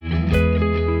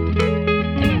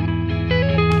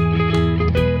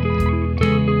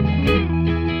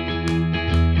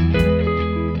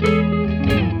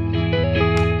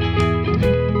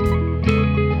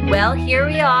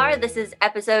we are. This is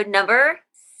episode number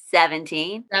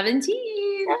 17. 17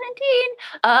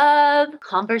 of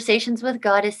Conversations with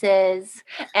Goddesses.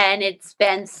 And it's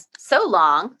been so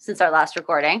long since our last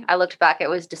recording. I looked back, it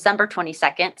was December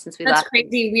 22nd since we last. That's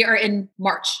crazy. We are in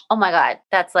March. Oh my God,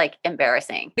 that's like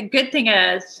embarrassing. The good thing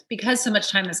is, because so much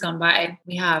time has gone by,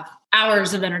 we have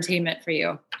hours of entertainment for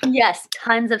you. Yes,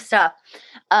 tons of stuff.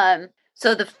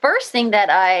 So the first thing that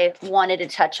I wanted to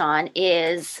touch on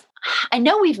is, I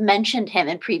know we've mentioned him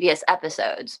in previous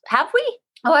episodes. Have we?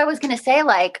 Oh, I was going to say,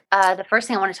 the first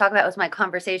thing I want to talk about was my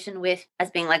conversation with,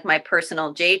 as being like my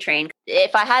personal J train.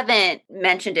 If I haven't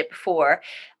mentioned it before,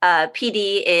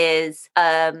 PD is,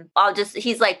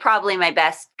 he's like probably my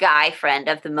best guy friend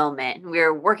of the moment.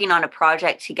 We're working on a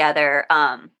project together,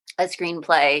 a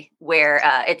screenplay where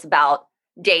it's about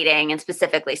dating and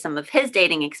specifically some of his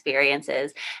dating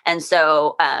experiences. And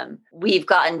so we've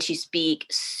gotten to speak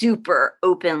super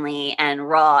openly and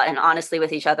raw and honestly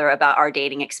with each other about our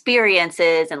dating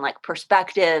experiences and like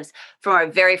perspectives from our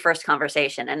very first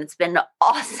conversation. And it's been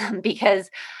awesome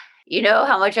because you know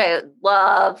how much I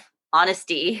love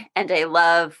honesty and I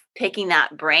love picking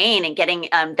that brain and getting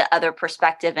the other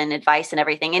perspective and advice and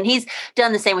everything. And he's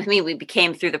done the same with me. We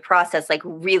became through the process like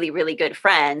really, really good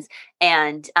friends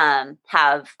and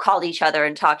have called each other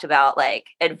and talked about like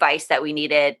advice that we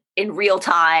needed in real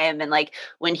time. And like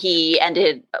when he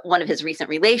ended one of his recent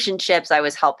relationships, I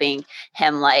was helping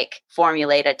him like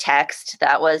formulate a text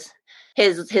that was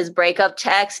his breakup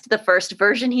text, the first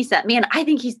version he sent me. And I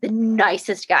think he's the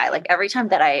nicest guy. Like every time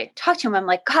that I talk to him, I'm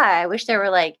like, God, I wish there were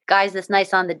like guys this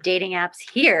nice on the dating apps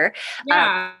here.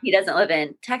 Yeah. He doesn't live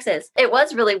in Texas. It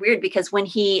was really weird because when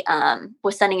he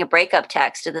was sending a breakup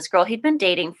text to this girl he'd been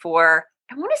dating for,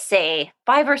 I want to say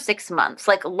 5 or 6 months,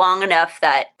 like long enough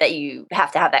that you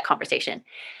have to have that conversation.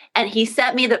 And he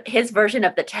sent me his version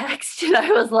of the text. And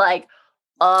I was like,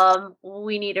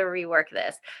 we need to rework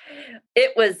this.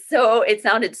 It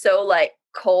sounded so like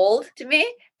cold to me.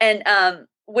 And,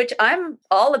 which I'm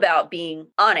all about being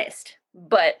honest,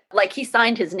 but like he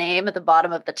signed his name at the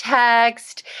bottom of the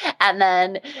text. And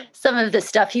then some of the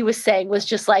stuff he was saying was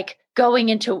just like going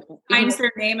into. Signs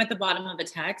their name at the bottom of a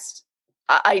text.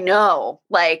 I know,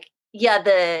 like, yeah,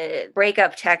 the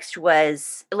breakup text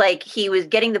was like he was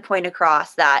getting the point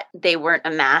across that they weren't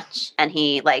a match. And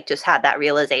he like just had that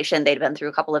realization they'd been through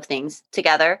a couple of things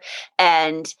together.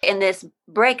 And in this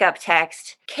breakup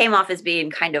text came off as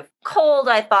being kind of cold,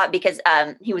 I thought, because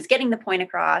he was getting the point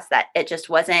across that it just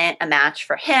wasn't a match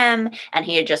for him. And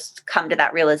he had just come to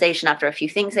that realization after a few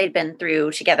things they'd been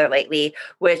through together lately,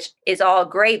 which is all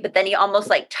great. But then he almost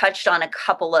like touched on a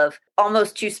couple of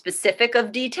almost too specific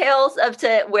of details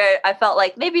to where I felt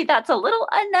like maybe that's a little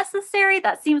unnecessary.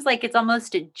 That seems like it's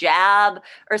almost a jab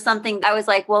or something. I was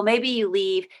like, well, maybe you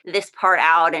leave this part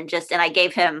out and I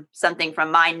gave him something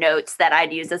from my notes that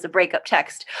I'd used as a breakup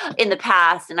text in the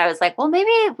past. And I was like, well,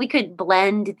 maybe we could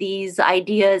blend these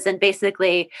ideas, and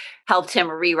basically helped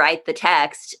him rewrite the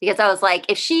text, because I was like,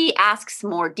 if she asks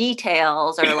more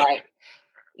details or like,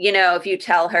 you know, if you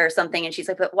tell her something and she's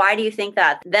like, but why do you think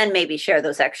that? Then maybe share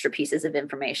those extra pieces of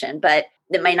information, but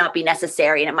it might not be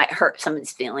necessary and it might hurt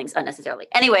someone's feelings unnecessarily.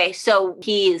 Anyway, so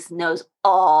he knows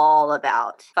all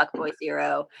about Fuckboy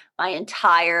Zero, my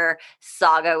entire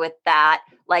saga with that.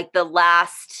 Like the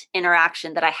last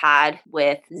interaction that I had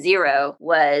with Zero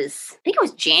was, I think it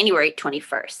was January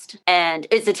 21st. And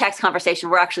it's a text conversation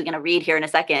we're actually going to read here in a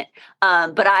second.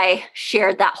 But I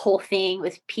shared that whole thing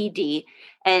with PD.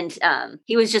 And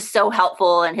he was just so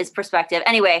helpful in his perspective.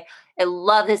 Anyway, I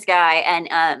love this guy.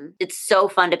 And it's so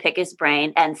fun to pick his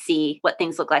brain and see what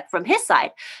things look like from his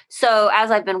side. So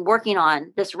as I've been working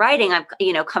on this writing, I've,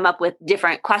 come up with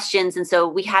different questions. And so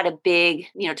we had a big,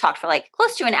 talk for like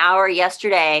close to an hour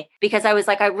yesterday, because I was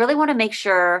like, I really want to make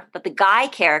sure that the guy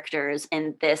characters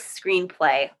in this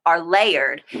screenplay are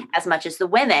layered as much as the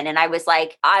women. And I was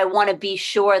like, I want to be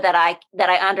sure that I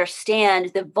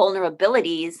understand the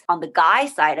vulnerabilities on the guy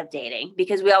side of dating,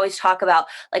 because we always talk about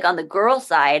like on the girl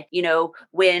side,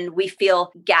 when we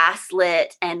feel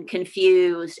gaslit and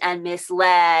confused and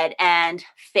misled and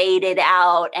faded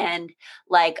out, and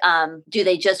like, do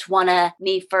they just want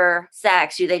me for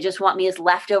sex? Do they just want me as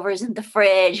leftovers in the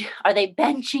fridge? Are they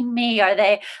benching me? Are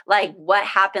they like, what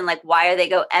happened? Like, why are they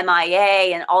go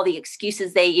MIA, and all the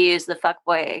excuses they use, the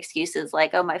fuckboy excuses,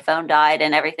 like, oh, my phone died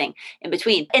and everything in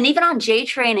between. And even on J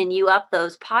Train and You Up,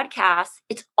 those podcasts,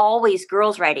 it's always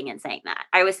girls writing and saying that.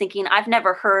 I was thinking, I've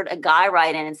never heard a guy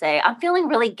write in and say, I'm feeling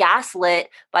really gaslit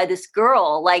by this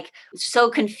girl. Like, it's so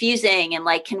confusing. And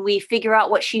like, can we figure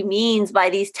out what she means by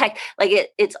these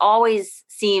it's always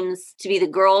seems to be the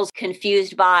girls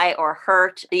confused by or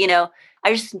hurt,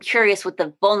 I just am curious what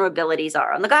the vulnerabilities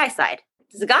are on the guy side.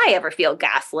 Does a guy ever feel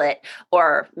gaslit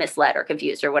or misled or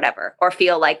confused or whatever, or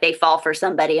feel like they fall for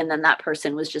somebody and then that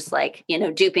person was just like,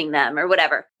 duping them or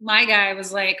whatever? My guy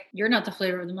was like, "You're not the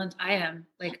flavor of the month. I am."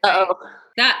 Like, Oh,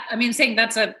 saying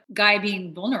that's a guy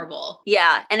being vulnerable.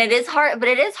 yeah. And it is hard, but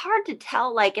it is hard to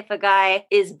tell, like, if a guy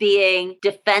is being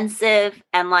defensive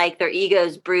and like their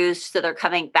ego's bruised, so they're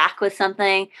coming back with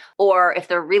something, or if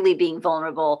they're really being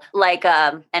vulnerable. Like,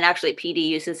 and actually PD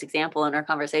used this example in our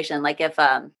conversation. Like if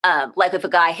a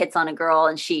guy hits on a girl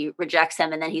and she rejects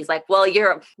him and then he's like,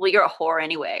 you're a whore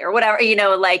anyway, or whatever,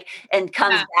 like, and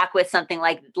comes back with something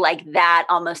like that,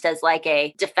 almost as like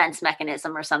a defense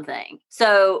mechanism or something.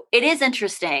 So it is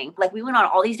interesting. Like, we went on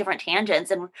all these different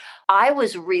tangents, and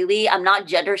I'm not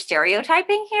gender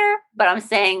stereotyping here, but I'm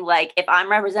saying, like, if I'm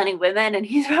representing women and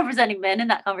he's representing men in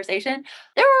that conversation,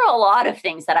 there were a lot of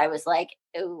things that I was like,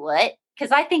 what?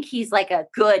 Because I think he's like a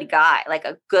good guy, like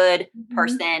a good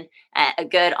person, a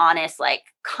good, honest, like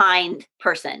kind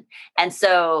person. And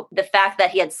so the fact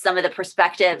that he had some of the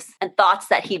perspectives and thoughts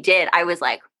that he did, I was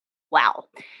like, wow.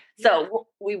 So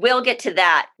we will get to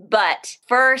that. But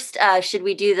first, should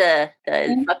we do the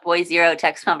Fuckboy Zero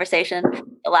text conversation?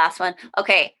 The last one.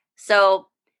 Okay. So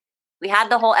we had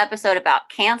the whole episode about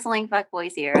canceling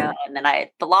Fuckboy Zero, and then I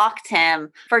blocked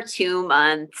him for 2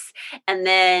 months. And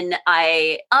then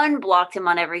I unblocked him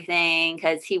on everything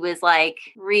because he was like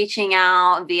reaching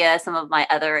out via some of my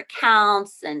other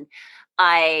accounts, and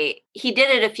he did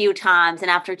it a few times.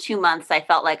 And after 2 months, I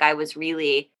felt like I was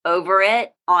really over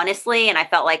it, honestly. And I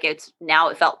felt like it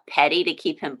felt petty to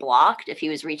keep him blocked if he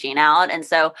was reaching out. And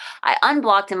so I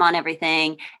unblocked him on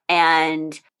everything.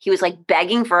 And he was like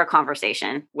begging for a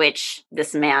conversation, which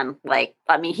this man,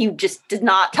 he just did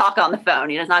not talk on the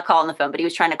phone. He does not call on the phone, but he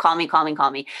was trying to call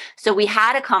me. So we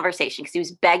had a conversation because he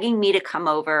was begging me to come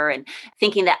over and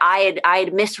thinking that I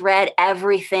had misread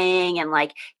everything and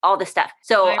like all this stuff.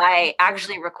 So I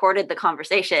actually recorded the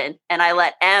conversation and I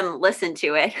let M listen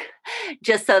to it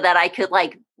just so that I could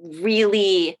like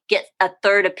really get a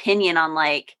third opinion on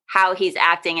like how he's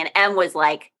acting. And M was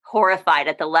like horrified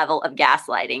at the level of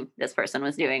gaslighting this person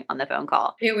was doing on the phone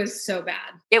call. It was so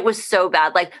bad. It was so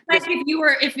bad. If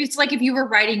you were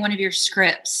writing one of your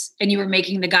scripts and you were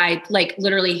making the guy like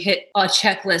literally hit a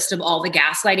checklist of all the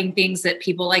gaslighting things that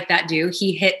people like that do,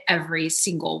 he hit every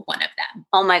single one of them.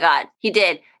 Oh my God, he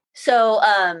did. So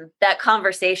that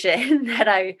conversation that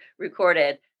I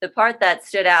recorded, the part that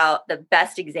stood out, the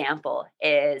best example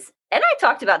is, and I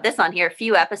talked about this on here a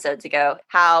few episodes ago,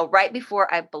 how right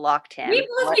before I blocked him. We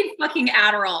both need fucking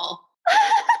Adderall.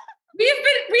 we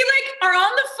are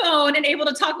on the phone and able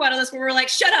to talk about all this where we're like,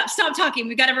 shut up, stop talking.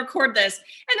 We got to record this.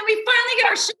 And then we finally get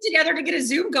our shit together to get a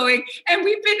Zoom going. And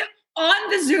we've been on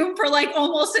the Zoom for like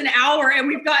almost an hour and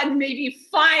we've gotten maybe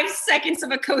 5 seconds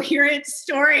of a coherent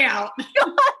story out.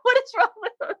 God, what is wrong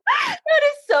with them? That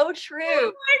is so true.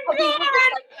 Oh my God.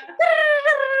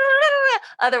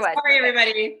 Otherwise. Sorry,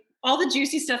 everybody. All the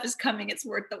juicy stuff is coming. It's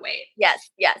worth the wait. Yes.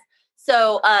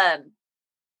 So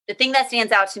the thing that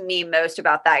stands out to me most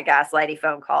about that gaslighting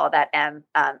phone call that M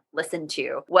listened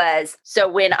to was, so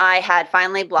when I had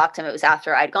finally blocked him, it was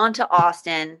after I'd gone to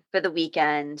Austin for the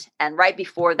weekend. And right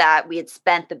before that, we had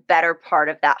spent the better part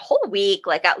of that whole week,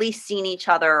 like at least seeing each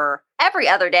other every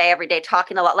day,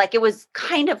 talking a lot. Like it was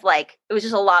kind of like, it was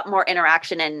just a lot more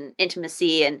interaction and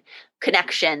intimacy and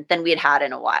connection than we had had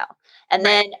in a while. And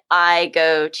then I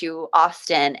go to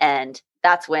Austin and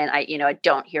that's when I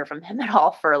don't hear from him at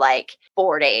all for like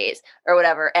 4 days or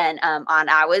whatever. And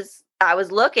I was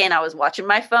looking, I was watching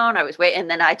my phone, I was waiting, and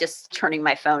then I just turning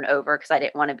my phone over because I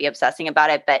didn't want to be obsessing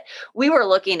about it. But we were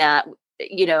looking at,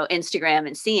 Instagram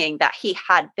and seeing that he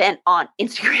had been on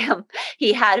Instagram.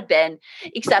 He had been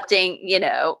accepting,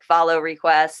 follow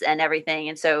requests and everything.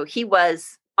 And so he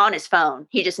was on his phone.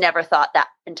 He just never thought that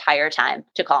entire time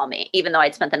to call me, even though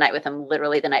I'd spent the night with him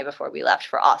literally the night before we left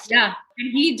for Austin. Yeah.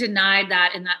 And he denied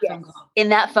that in that phone call. In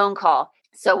that phone call.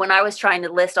 So when I was trying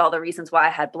to list all the reasons why I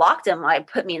had blocked him, it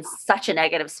put me in such a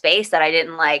negative space that I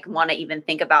didn't want to even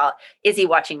think about, is he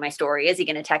watching my story? Is he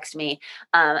going to text me?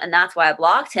 And that's why I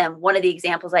blocked him. One of the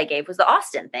examples I gave was the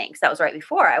Austin thing. So that was right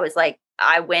before. I was like,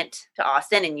 I went to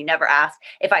Austin and you never asked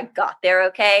if I got there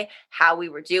okay, how we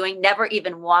were doing, never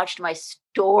even watched my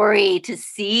story to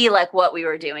see what we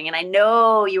were doing. And I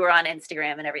know you were on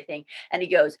Instagram and everything. And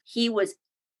he was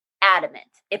adamant.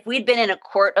 If we'd been in a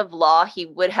court of law, he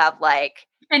would have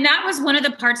and that was one of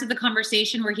the parts of the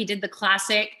conversation where he did the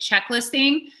classic checklist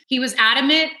thing. He was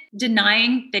adamant,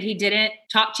 denying that he didn't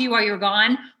talk to you while you were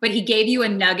gone, but he gave you a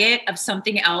nugget of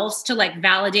something else to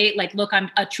validate, look, I'm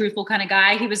a truthful kind of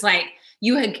guy. He was like,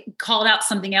 you had called out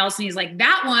something else. And he's like,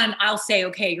 that one, I'll say,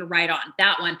 okay, you're right on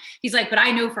that one. He's like, but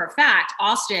I know for a fact,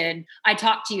 Austin, I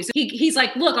talked to you. So he's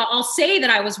like, look, I'll say that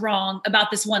I was wrong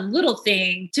about this one little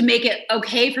thing to make it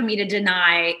okay for me to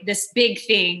deny this big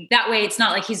thing. That way it's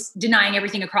not like he's denying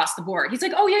everything across the board. He's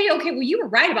like, oh yeah, okay, well, you were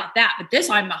right about that, but this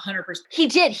I'm 100%. He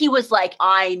did. He was like,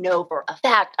 I know for a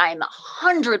fact, I'm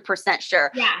 100%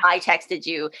 sure I texted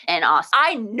you and Austin.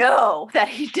 I know that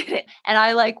he didn't. And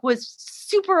I like was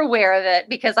super aware of it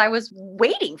because I was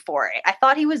waiting for it. I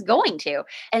thought he was going to.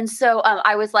 And so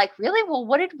I was like, really? Well,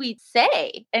 what did we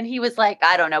say? And he was like,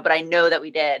 I don't know, but I know that we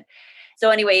did. So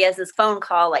anyway, he has this phone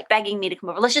call, like begging me to come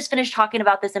over. Let's just finish talking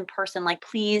about this in person. Like,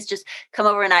 please just come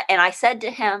over. And I said to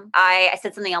him, I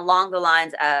said something along the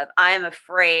lines of, I am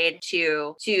afraid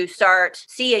to start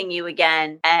seeing you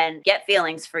again and get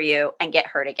feelings for you and get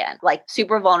hurt again, like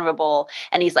super vulnerable.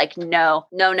 And he's like, no,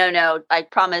 I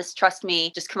promise. Trust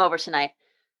me. Just come over tonight.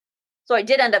 So I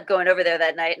did end up going over there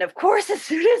that night. And of course, as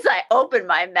soon as I opened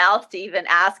my mouth to even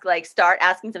start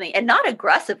asking something, and not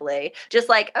aggressively, just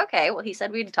like, okay, well, he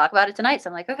said we'd talk about it tonight. So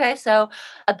I'm like, okay, so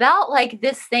about like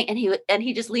this thing. And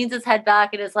he just leans his head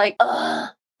back and is like,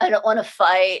 ugh, I don't want to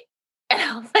fight. And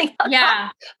I was like, I'm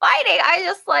not fighting.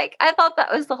 I thought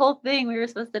that was the whole thing. We were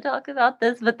supposed to talk about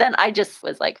this, but then I just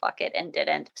was like, fuck it, and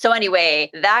didn't. So anyway,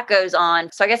 that goes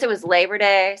on. So I guess it was Labor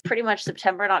Day, pretty much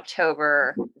September and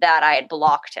October that I had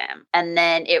blocked him. And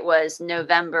then it was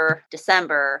November,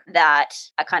 December that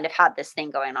I kind of had this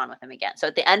thing going on with him again. So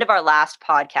at the end of our last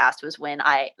podcast was when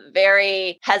I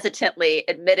very hesitantly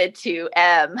admitted to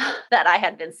M that I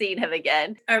had been seeing him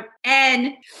again.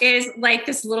 N is like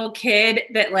this little kid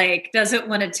that like doesn't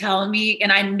want to tell me,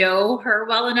 and I know her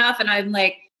well enough, and I'm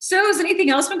like, so has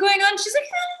anything else been going on? She's like,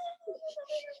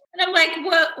 and I'm like,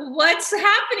 what's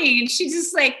happening? And she's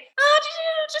just like, oh,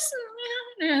 just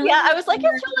yeah. I was like, it's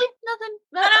really nothing.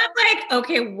 And I'm like,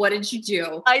 okay, what did you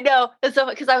do? I know. And so,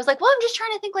 because I was like, well, I'm just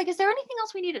trying to think, like, is there anything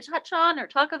else we need to touch on or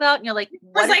talk about? And you're like,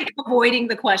 I was like avoiding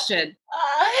the question.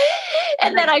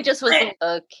 And then I just was like,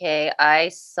 okay, I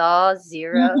saw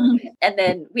 0. And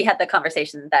then we had the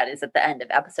conversation that is at the end of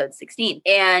episode 16.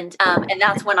 And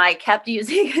that's when I kept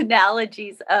using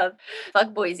analogies of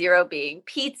Fuckboy 0 being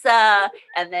pizza.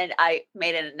 And then I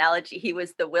made an analogy. He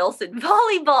was the Wilson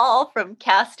volleyball from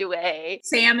Castaway.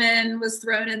 Salmon was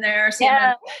thrown in there.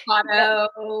 Salmon,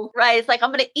 avocado. Right. It's like, I'm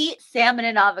going to eat salmon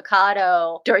and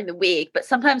avocado during the week, but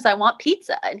sometimes I want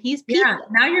pizza, and he's pizza. Yeah,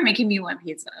 now you're making me want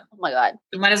pizza. Oh my God.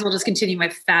 I might as well just continue my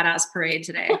fat ass parade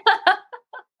today.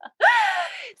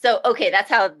 So, okay, that's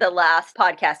how the last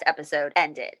podcast episode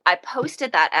ended. I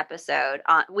posted that episode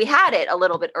on, we had it a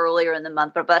little bit earlier in the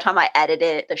month, but by the time I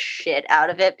edited the shit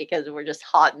out of it, because we're just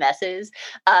hot messes,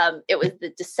 it was the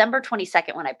December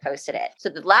 22nd when I posted it. So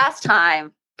the last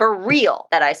time for real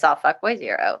that I saw Fuckboy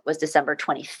 0 was December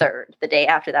 23rd, the day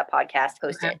after that podcast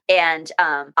posted. Okay. And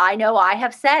I know I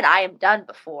have said I am done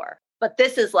before, but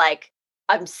this is like,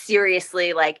 I'm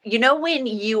seriously like, you know, when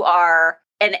you are,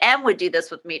 and M would do this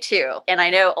with me too. And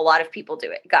I know a lot of people do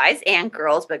it, guys and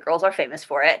girls, but girls are famous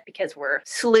for it because we're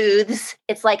sleuths.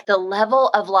 It's like the level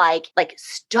of like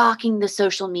stalking the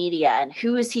social media and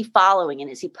who is he following?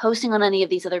 And is he posting on any of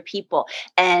these other people?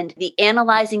 And the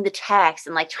analyzing the text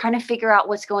and like trying to figure out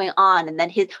what's going on. And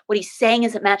then what he's saying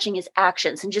isn't matching his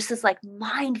actions, and just this like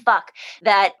mind fuck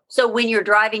that. So when you're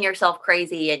driving yourself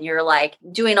crazy and you're like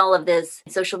doing all of this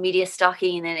social media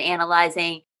stalking and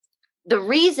analyzing, the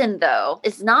reason, though,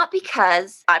 is not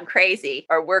because I'm crazy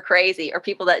or we're crazy or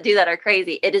people that do that are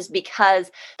crazy. It is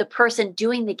because the person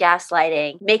doing the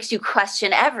gaslighting makes you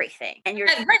question everything. And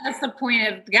that's right. That's the point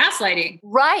of gaslighting.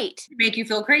 Right. To make you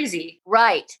feel crazy.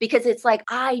 Right. Because it's like,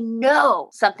 I know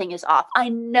something is off. I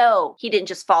know he didn't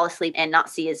just fall asleep and not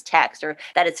see his text or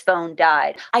that his phone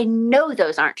died. I know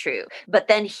those aren't true. But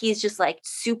then he's just like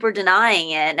super denying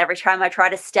it. And every time I try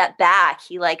to step back,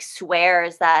 he like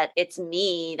swears that it's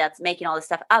me that's making all this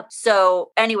stuff up.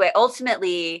 So anyway,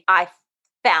 ultimately, I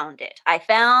found it. I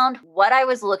found what I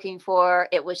was looking for.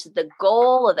 It was the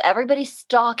goal of everybody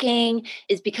stalking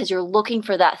is because you're looking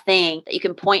for that thing that you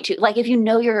can point to. Like if you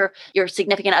know your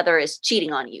significant other is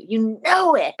cheating on you, you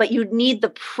know it, but you need the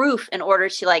proof in order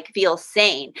to like feel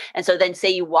sane. And so then say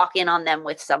you walk in on them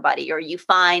with somebody or you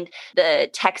find the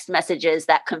text messages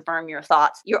that confirm your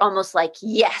thoughts. You're almost like,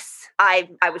 yes,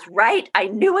 I was right. I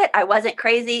knew it. I wasn't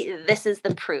crazy. This is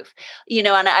the proof.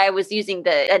 And I was using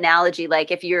the analogy,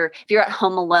 like if you're at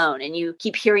home alone and you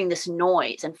keep hearing this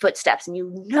noise and footsteps and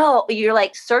you're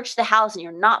like, search the house and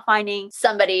you're not finding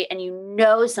somebody and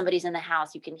somebody's in the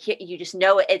house. You just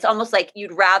know it. It's almost like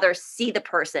you'd rather see the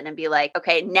person and be like,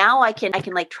 okay, now I can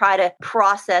like try to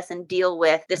process and deal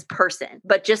with this person.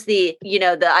 But just the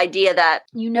idea that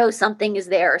something is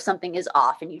there or something is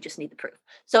off and you just need the proof.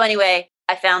 So anyway,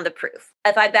 I found the proof.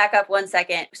 If I back up 1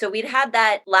 second, so we'd had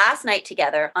that last night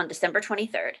together on December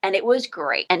 23rd, and it was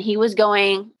great. And he was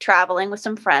traveling with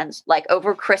some friends, like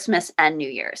over Christmas and New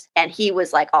Year's. And he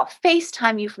was like, I'll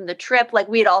FaceTime you from the trip. Like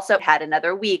we had also had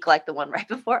another week, like the one right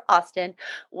before Austin,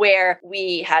 where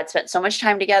we had spent so much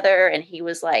time together. And he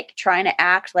was like trying to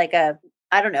act like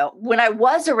I don't know. When I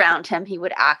was around him, he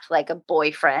would act like a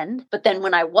boyfriend. But then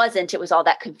when I wasn't, it was all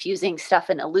that confusing stuff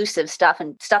and elusive stuff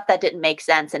and stuff that didn't make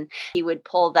sense. And he would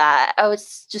pull that, oh,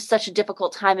 it's just such a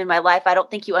difficult time in my life. I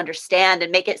don't think you understand, and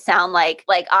make it sound like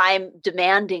I'm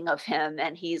demanding of him.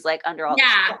 And he's like under all this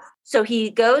stress. So he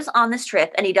goes on this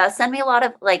trip and he does send me a lot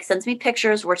of sends me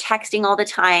pictures. We're texting all the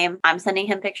time. I'm sending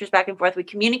him pictures back and forth. We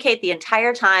communicate the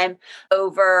entire time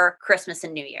over Christmas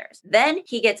and New Year's. Then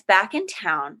he gets back in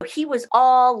town. He was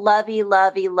all lovey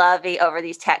over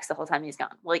these texts the whole time he's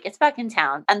gone. Well, he gets back in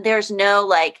town and there's no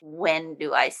when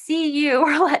do I see you?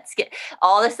 Or let's get,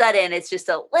 all of a sudden it's just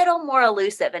a little more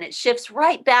elusive and it shifts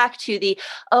right back to the,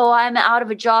 oh, I'm out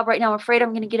of a job right now. I'm afraid I'm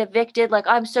going to get evicted. Like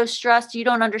I'm so stressed. You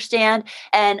don't understand.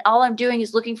 And all I'm doing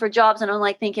is looking for jobs. And I'm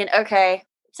like thinking, okay,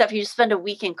 except you just spend a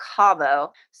week in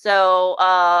Cabo. So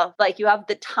you have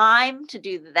the time to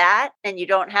do that and you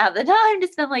don't have the time to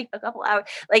spend a couple hours.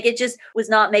 It just was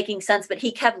not making sense, but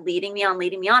he kept leading me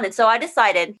on. And so I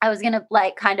decided I was going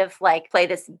to play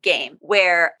this game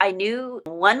where I knew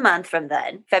 1 month from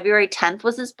then, February 10th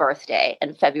was his birthday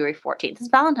and February 14th is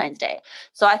Valentine's Day.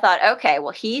 So I thought, okay,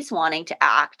 well, he's wanting to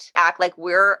act like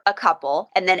we're a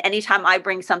couple. And then anytime I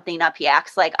bring something up, he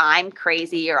acts like I'm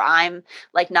crazy or I'm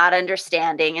not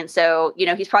understanding. And so,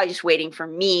 he's probably just waiting for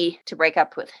me to break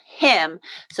up with him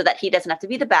so that he doesn't have to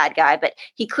be the bad guy. But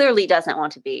he clearly doesn't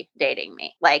want to be dating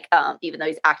me, even though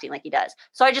he's acting like he does.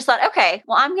 So I just thought, okay,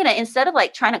 well, I'm going to, instead of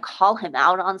trying to call him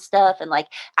out on stuff and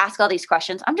ask all these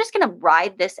questions, I'm just going to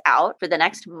ride this out for the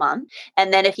next month.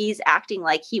 And then if he's acting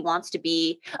like he wants to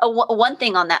be, one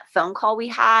thing on that phone call we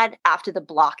had after the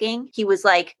blocking, he was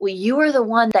like, well, you were the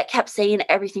one that kept saying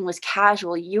everything was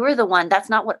casual. You were the one, that's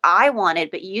not what I wanted,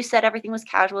 but you said everything was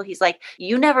casual. He's like,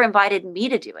 you never invited me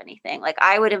to do anything.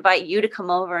 I would invite you to come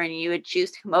over and you would choose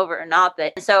to come over or not.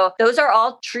 But so those are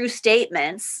all true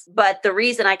statements. But the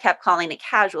reason I kept calling it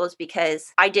casual is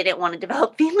because I didn't want to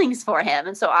develop feelings for him.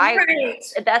 And so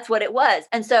that's what it was.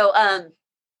 And so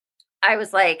I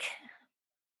was like,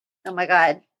 oh my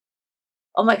God.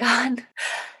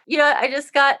 I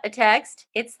just got a text.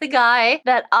 It's the guy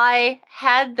that I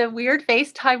had the weird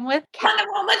FaceTime with.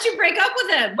 Won't let you break up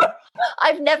with him.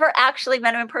 I've never actually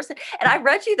met him in person. And I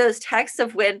read you those texts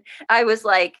of when I was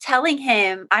telling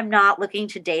him I'm not looking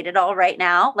to date at all right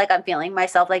now. I'm feeling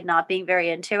myself not being very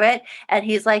into it. And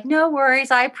he's like, no worries.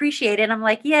 I appreciate it. And I'm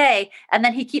like, yay. And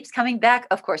then he keeps coming back.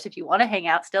 Of course, if you want to hang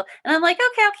out still. And I'm like,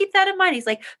 okay, I'll keep that in mind. He's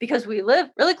like, because we live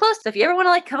really close. So if you ever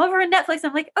want to come over and Netflix,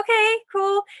 I'm like, okay,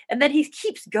 cool. And then he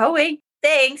keeps going.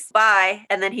 Thanks. Bye.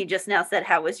 And then he just now said,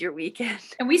 how was your weekend?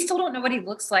 And we still don't know what he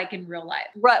looks like in real life.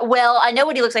 Right. Well, I know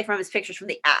what he looks like from his pictures from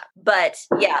the app, but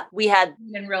yeah, we had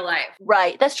in real life.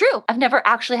 Right. That's true. I've never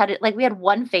actually had it. We had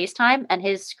one FaceTime and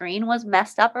his screen was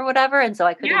messed up or whatever. And so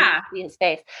I couldn't even see his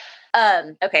face.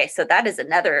 Okay, so that is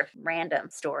another random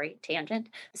story tangent.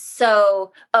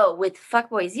 So, with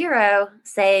Fuckboy Zero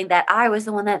saying that I was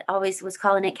the one that always was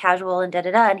calling it casual and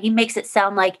and he makes it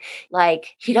sound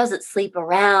like he doesn't sleep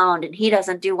around and he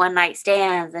doesn't do one night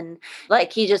stands and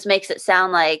he just makes it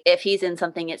sound like if he's in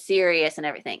something it's serious and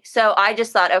everything. So I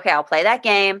just thought, okay, I'll play that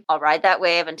game. I'll ride that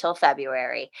wave until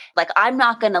February. I'm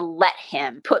not going to let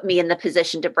him put me in the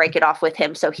position to break it off with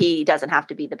him so he doesn't have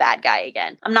to be the bad guy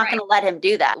again. I'm not going to let him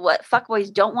do that. What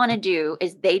fuckboys don't want to do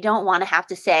is they don't want to have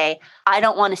to say, I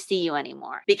don't want to see you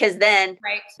anymore, because then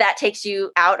that takes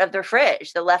you out of their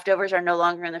fridge. The leftovers are no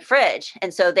longer in the fridge.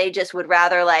 And so they just would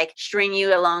rather string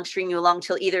you along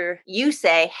till either you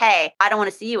say, hey, I don't want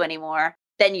to see you anymore.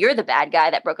 Then you're the bad guy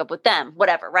that broke up with them,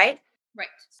 whatever. Right.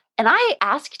 And I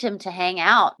asked him to hang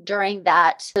out during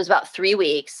that. It was about 3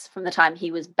 weeks from the time he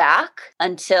was back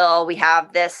until we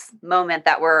have this moment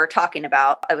that we're talking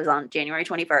about. It was on January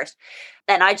 21st.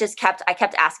 And I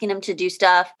kept asking him to do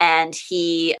stuff. And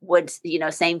he would,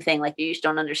 same thing. You just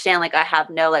don't understand. I have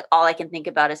no, all I can think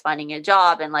about is finding a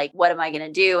job and what am I going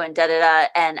to do? And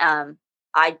And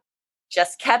I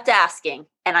just kept asking.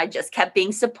 And I just kept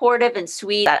being supportive and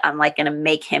sweet that I'm like going to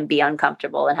make him be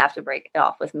uncomfortable and have to break it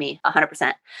off with me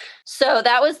 100%. So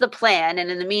that was the plan.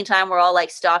 And in the meantime, we're all like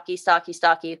stalky.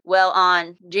 Well,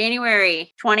 on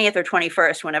January 20th or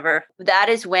 21st, whenever, that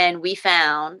is when we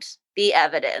found the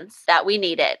evidence that we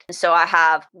needed. So I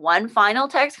have one final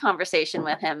text conversation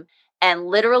with him. And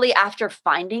literally after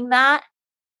finding that,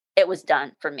 it was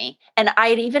done for me. And I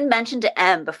had even mentioned to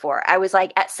M before, I was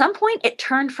like, at some point it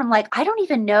turned from like, I don't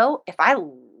even know if I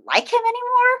like him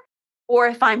anymore or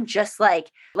if I'm just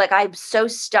like I'm so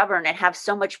stubborn and have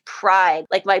so much pride.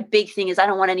 Like my big thing is I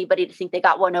don't want anybody to think they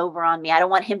got one over on me. I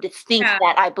don't want him to think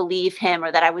that I believe him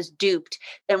or that I was duped.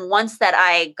 And once that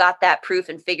I got that proof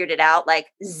and figured it out, like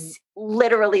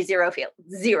literally zero.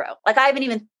 Like I haven't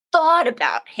even thought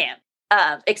about him.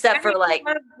 Except for like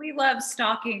we love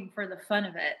stalking for the fun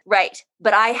of it, right?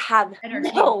 But I have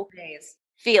no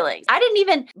feelings. I didn't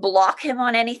even block him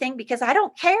on anything because I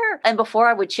don't care. And before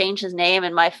I would change his name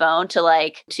in my phone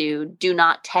to do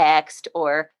not text,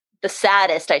 or the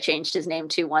saddest I changed his name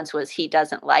to once was he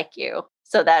doesn't like you.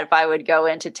 So that if I would go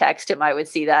in to text him, I would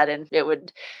see that and it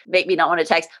would make me not want to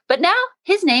text. But now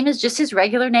his name is just his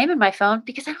regular name in my phone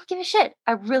because I don't give a shit.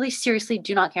 I really seriously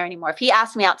do not care anymore. If he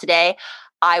asked me out today,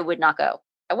 I would not go.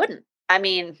 I wouldn't. I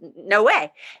mean, no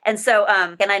way. And so,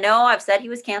 and I know I've said he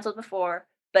was canceled before,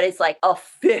 but it's like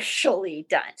officially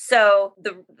done. So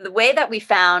the way that we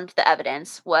found the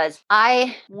evidence was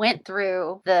I went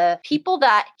through the people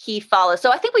that he follows.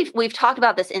 So I think we've talked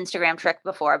about this Instagram trick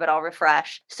before, but I'll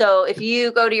refresh. So if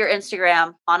you go to your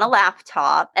Instagram on a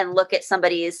laptop and look at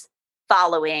somebody's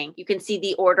following, you can see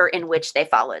the order in which they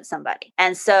followed somebody.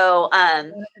 And so at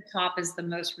the top is the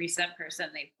most recent person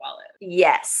they followed.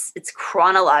 Yes, it's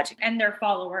chronological. And their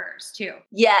followers too.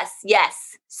 Yes.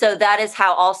 So that is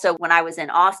how also when I was in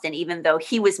Austin, even though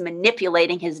he was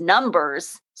manipulating his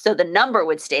numbers, so the number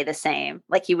would stay the same,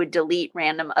 like he would delete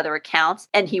random other accounts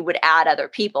and he would add other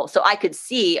people. So I could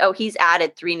see, oh, he's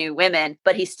added 3 new women,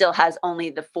 but he still has only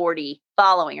the 40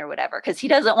 following or whatever, because he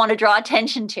doesn't want to draw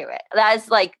attention to it. That is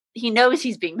like, he knows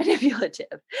he's being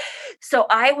manipulative. So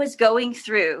I was going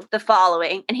through the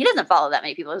following, and he doesn't follow that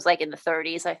many people. It was like in the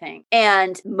 30s, I think.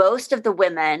 And most of the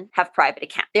women have private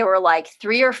accounts. There were like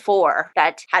 3 or 4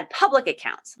 that had public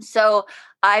accounts. So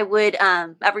I would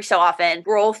every so often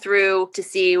roll through to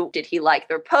see, did he like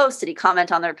their post? Did he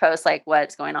comment on their post? Like,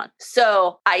 what's going on?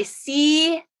 So I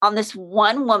see on this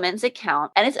one woman's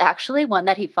account, and it's actually one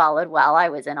that he followed while I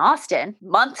was in Austin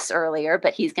months earlier,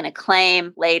 but he's going to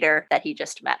claim later that he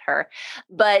just met her.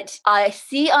 But I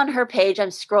see on her page, I'm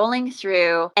scrolling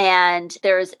through, and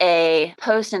there's a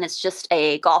post, and it's just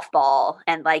a golf ball,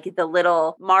 and like the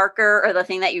little marker or the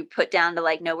thing that you put down to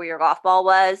like know where your golf ball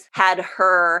was had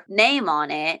her name on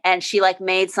it, and she like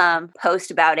made some post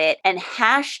about it and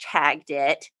hashtagged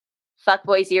it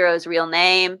Fuckboy Zero's real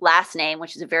name, last name,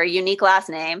 which is a very unique last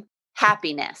name,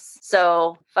 Happiness.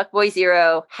 So Fuckboy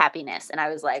Zero, Happiness. And I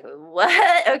was like,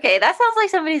 what? Okay, that sounds like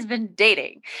somebody's been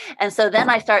dating. And so then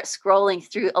I start scrolling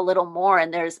through a little more,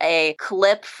 and there's a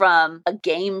clip from a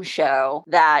game show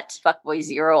that Fuckboy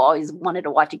Zero always wanted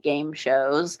to watch game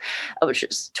shows, which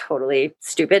is totally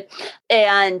stupid.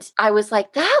 And I was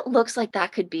like, that looks like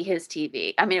that could be his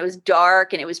TV. I mean, it was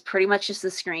dark and it was pretty much just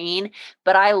the screen,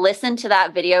 but I listened to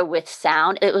that video with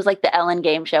sound. It was like the Ellen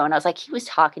game show. And I was like, he was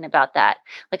talking about that.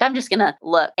 Like, I'm just going to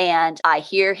look. And I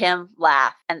hear him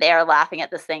laugh, and they are laughing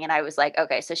at this thing. And I was like,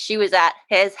 okay, so she was at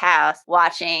his house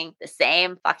watching the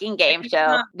same fucking game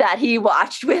show that he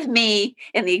watched with me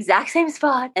in the exact same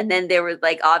spot. And then they were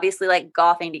like, obviously like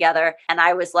golfing together. And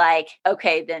I was like,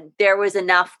 okay, then there was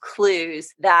enough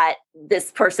clues that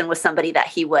this person was somebody that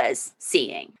he was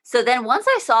seeing. So then once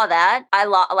I saw that, I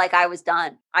was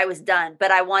done. I was done,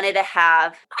 but I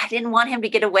didn't want him to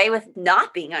get away with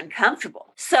not being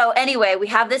uncomfortable. So anyway, we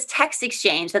have this text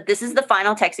exchange that this is the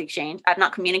final text exchange. I've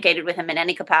not communicated with him in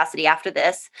any capacity after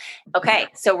this. Okay,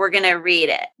 so we're going to read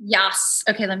it. Yes.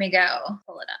 Okay, let me go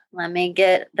pull it up. Let me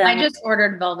get them. I just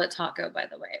ordered velvet taco, by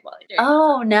the way, while you're doing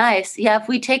Oh, nice. Yeah, if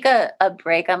we take a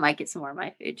break, I might get some more of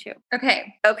my food too.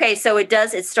 Okay, so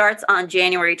it starts on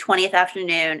January 20th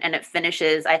afternoon and it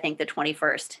finishes, I think, the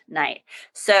 21st night.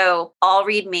 So I'll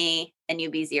read me and you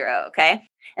be Zero, okay?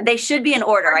 And they should be in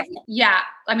order, I think. Yeah.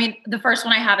 I mean, the first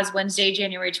one I have is Wednesday,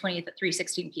 January 20th at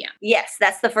 3:16 p.m. Yes,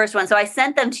 that's the first one. So I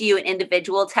sent them to you in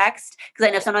individual text because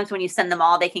I know sometimes when you send them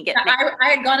all, they can get... Yeah, I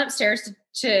had gone upstairs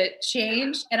to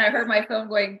change and I heard my phone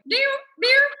going, near,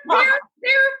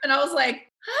 and I was like,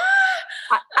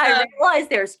 I realized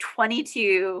there's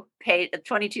 22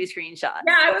 screenshots.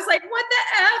 Yeah, I was like, what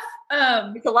the F?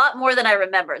 It's a lot more than I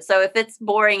remember. So if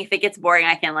it gets boring,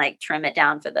 I can like trim it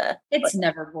down for the. It's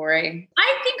never boring.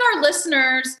 I think our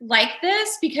listeners like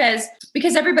this because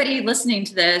everybody listening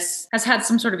to this has had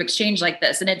some sort of exchange like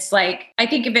this. And it's like, I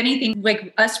think if anything,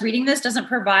 like us reading this doesn't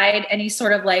provide any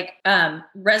sort of like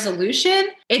resolution.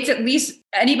 It's at least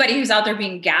anybody who's out there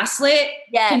being gaslit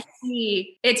can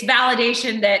see it's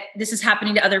validation that this is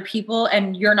happening to other people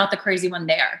and you're not the crazy one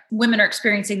there. Women are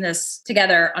experiencing this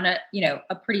together on a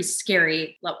pretty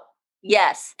scary level.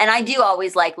 Yes. And I do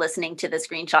always like listening to the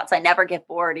screenshots. I never get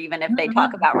bored, even if they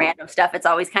talk about random stuff. It's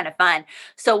always kind of fun.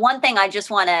 So one thing I just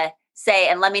want to say,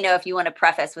 and let me know if you want to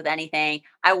preface with anything,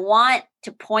 I want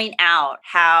to point out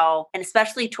how, and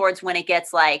especially towards when it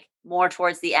gets like more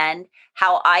towards the end,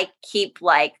 how I keep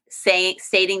like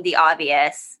stating the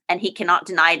obvious and he cannot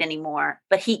deny it anymore.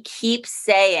 But he keeps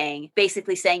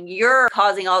basically saying, you're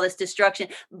causing all this destruction,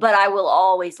 but I will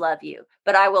always love you.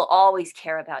 But I will always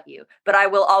care about you. But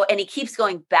and he keeps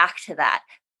going back to that.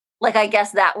 Like, I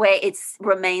guess that way it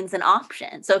remains an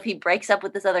option. So if he breaks up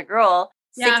with this other girl,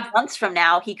 6 months from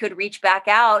now, he could reach back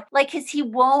out. Like, cause he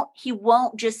won't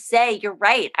just say, you're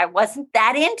right. I wasn't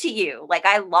that into you. Like,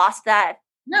 I lost that.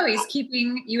 No, he's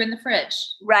keeping you in the fridge.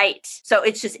 Right. So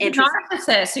it's just interesting.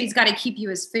 Narcissist, so he's got to keep you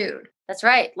as food. That's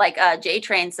right. Like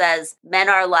J-Train says, men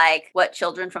are like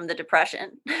children from the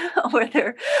Depression, where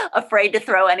they're afraid to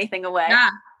throw anything away. Yeah.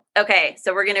 Okay,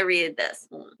 so we're gonna read this.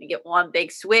 Let me get one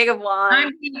big swig of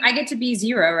wine. I get to be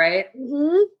zero, right?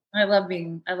 Mm-hmm. I love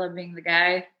being the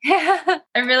guy.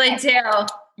 I really do.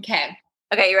 Okay.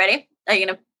 Okay, you ready? Are you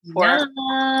gonna pour?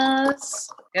 Yes.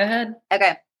 Go ahead.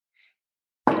 Okay.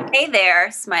 Hey there,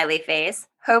 smiley face.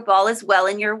 Hope all is well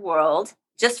in your world.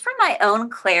 Just for my own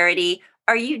clarity,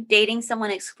 are you dating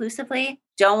someone exclusively?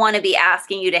 Don't want to be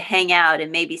asking you to hang out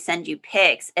and maybe send you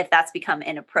pics if that's become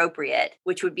inappropriate,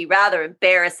 which would be rather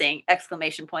embarrassing! !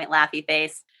 Laughy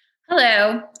face.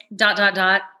 Hello, ...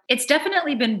 It's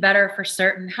definitely been better for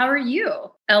certain. How are you?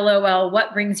 LOL,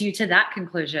 what brings you to that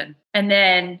conclusion? And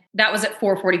then that was at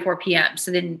 4:44 p.m.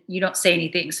 So then you don't say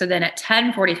anything. So then at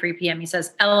 10:43 p.m. he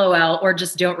says, LOL, or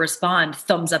just don't respond,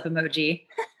 thumbs up emoji.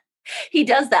 He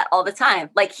does that all the time.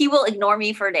 Like, he will ignore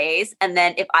me for days. And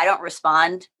then if I don't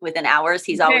respond within hours,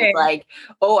 he's always like,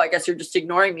 oh, I guess you're just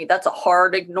ignoring me. That's a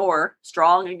hard ignore,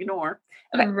 strong ignore.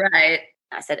 Okay. Right.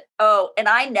 I said, oh, and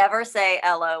I never say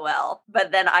LOL,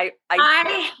 but then I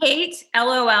hate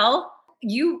LOL.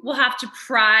 You will have to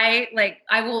pry. Like,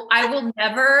 I will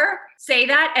never say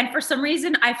that. And for some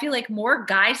reason, I feel like more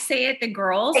guys say it than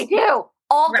girls. They do.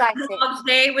 All guys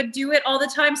they would do it all the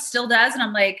time, still does. And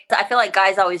I'm like, I feel like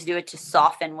guys always do it to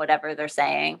soften whatever they're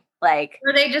saying. Like,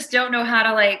 or they just don't know how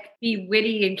to like be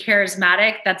witty and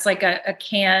charismatic. That's like a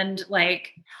canned,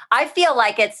 like, I feel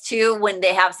like it's too when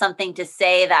they have something to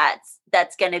say that's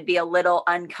going to be a little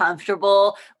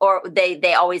uncomfortable, or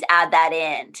they always add that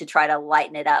in to try to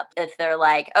lighten it up. If they're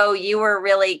like, oh, you were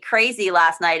really crazy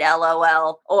last night,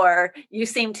 LOL, or you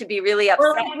seem to be really upset.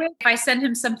 Or like, if I send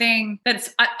him something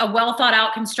that's a well thought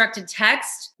out constructed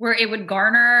text where it would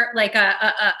garner like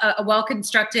a well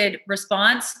constructed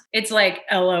response, it's like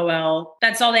LOL.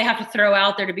 That's all they have to throw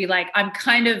out there to be like, I'm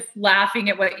kind of laughing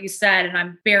at what you said and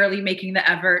I'm barely making the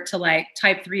effort to like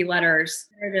type 3 letters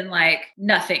rather than like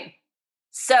nothing.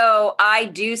 So I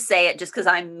do say it just because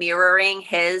I'm mirroring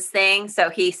his thing. So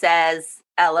he says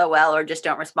LOL or just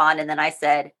don't respond. And then I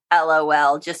said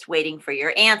LOL, just waiting for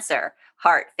your answer,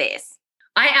 heart face.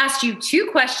 I asked you 2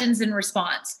 questions in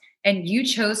response and you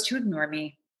chose to ignore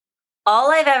me.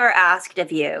 All I've ever asked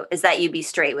of you is that you be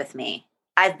straight with me.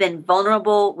 I've been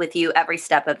vulnerable with you every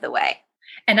step of the way.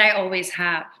 And I always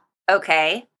have.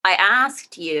 Okay. I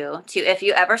asked you to, if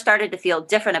you ever started to feel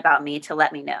different about me, to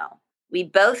let me know. We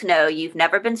both know you've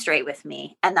never been straight with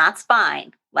me, and that's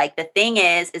fine. Like, the thing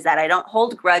is that I don't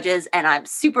hold grudges and I'm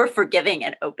super forgiving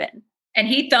and open. And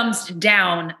he thumbs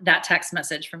down that text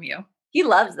message from you. He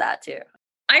loves that too.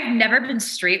 I've never been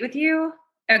straight with you.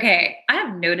 Okay, I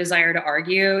have no desire to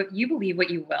argue. You believe what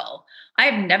you will. I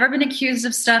have never been accused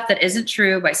of stuff that isn't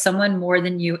true by someone more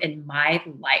than you in my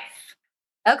life.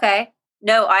 Okay.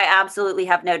 No, I absolutely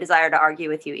have no desire to argue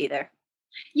with you either.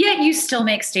 Yet you still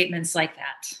make statements like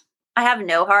that. I have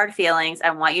no hard feelings.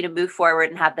 I want you to move forward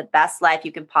and have the best life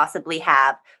you can possibly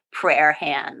have. Prayer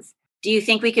hands. Do you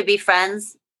think we could be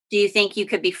friends? Do you think you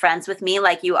could be friends with me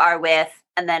like you are with?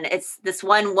 And then it's this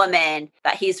one woman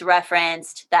that he's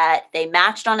referenced that they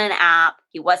matched on an app.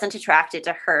 He wasn't attracted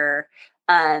to her,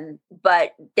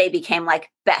 but they became like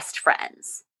best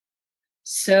friends.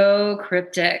 So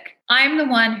cryptic. I'm the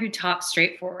one who talks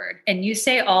straightforward and you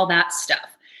say all that stuff.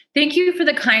 Thank you for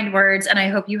the kind words, and I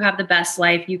hope you have the best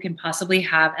life you can possibly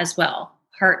have as well.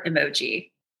 Heart emoji.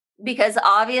 Because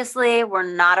obviously we're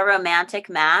not a romantic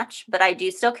match, but I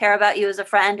do still care about you as a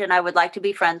friend and I would like to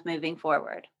be friends moving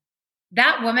forward.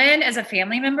 That woman is a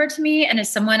family member to me and is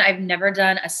someone I've never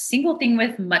done a single thing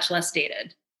with, much less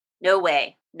dated. No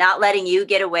way. Not letting you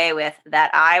get away with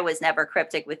that I was never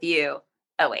cryptic with you.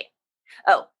 Oh, wait.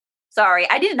 Oh, sorry.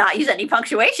 I did not use any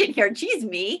punctuation here. Jeez,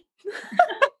 me.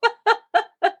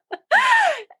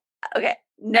 Okay.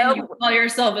 No. And you call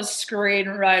yourself a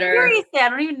screenwriter. Seriously, I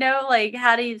don't even know like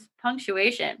how to use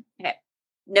punctuation. Okay.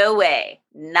 No way.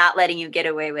 Not letting you get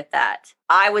away with that.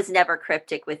 I was never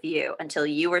cryptic with you until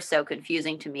you were so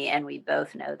confusing to me, and we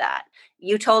both know that.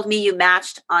 You told me you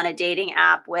matched on a dating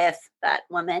app with that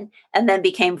woman and then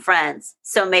became friends.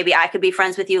 So maybe I could be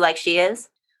friends with you like she is?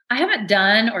 I haven't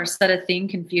done or said a thing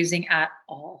confusing at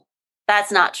all.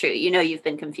 That's not true. You know you've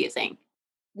been confusing.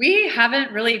 We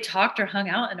haven't really talked or hung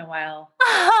out in a while.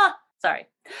 Sorry.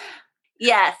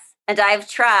 Yes. And I've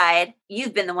tried.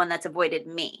 You've been the one that's avoided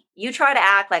me. You try to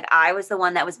act like I was the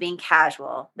one that was being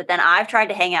casual, but then I've tried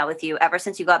to hang out with you ever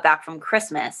since you got back from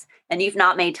Christmas, and you've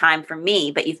not made time for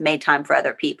me, but you've made time for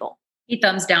other people. He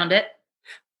thumbs downed it.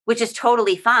 Which is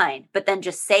totally fine, but then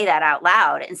just say that out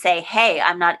loud and say, hey,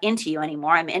 I'm not into you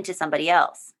anymore. I'm into somebody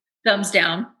else. Thumbs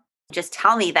down. Just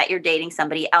tell me that you're dating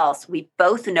somebody else. We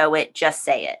both know it. Just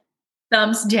say it.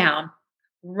 Thumbs down.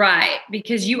 Right.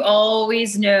 Because you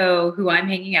always know who I'm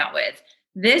hanging out with.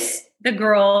 The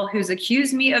girl who's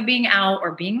accused me of being out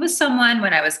or being with someone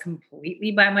when I was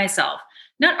completely by myself,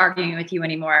 not arguing with you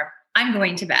anymore. I'm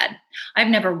going to bed. I've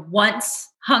never once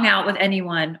hung out with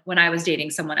anyone when I was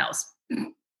dating someone else.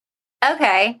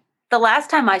 Okay. The last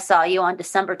time I saw you on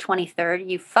December 23rd,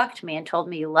 you fucked me and told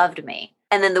me you loved me.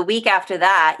 And then the week after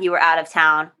that, you were out of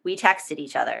town. We texted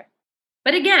each other.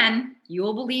 But again, you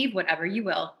will believe whatever you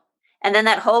will. And then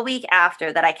that whole week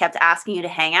after that, I kept asking you to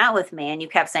hang out with me and you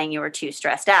kept saying you were too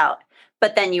stressed out.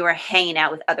 But then you were hanging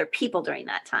out with other people during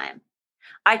that time.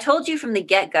 I told you from the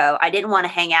get-go I didn't want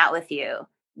to hang out with you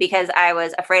because I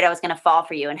was afraid I was going to fall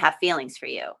for you and have feelings for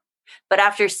you. But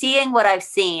after seeing what I've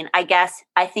seen, I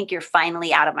think you're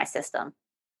finally out of my system.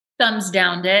 Thumbs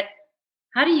downed it.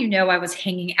 How do you know I was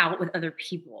hanging out with other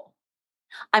people?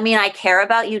 I mean, I care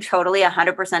about you totally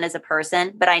 100% as a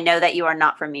person, but I know that you are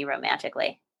not for me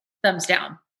romantically. Thumbs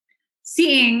down.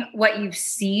 Seeing what you've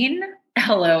seen,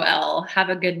 LOL. Have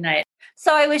a good night.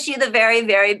 So I wish you the very,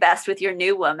 very best with your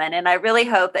new woman, and I really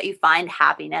hope that you find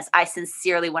happiness. I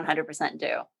sincerely 100%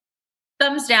 do.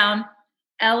 Thumbs down.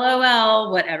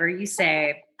 LOL, whatever you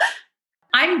say.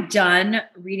 I'm done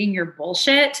reading your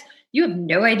bullshit. You have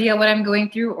no idea what I'm going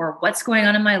through or what's going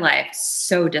on in my life.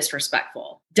 So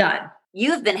disrespectful. Done.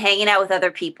 You've been hanging out with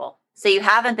other people. So you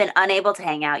haven't been unable to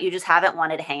hang out. You just haven't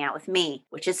wanted to hang out with me,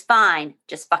 which is fine.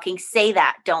 Just fucking say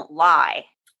that. Don't lie.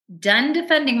 Done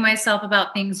defending myself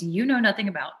about things you know nothing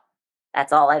about.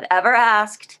 That's all I've ever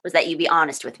asked was that you be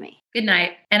honest with me. Good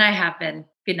night. And I have been.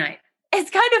 Good night. It's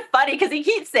kind of funny because he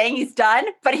keeps saying he's done,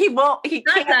 but he won't. He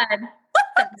Not can't. done.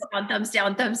 Thumbs down, thumbs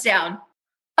down, thumbs down.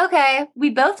 Okay, we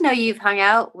both know you've hung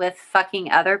out with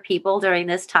fucking other people during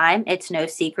this time. It's no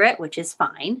secret, which is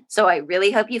fine. So I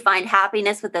really hope you find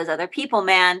happiness with those other people,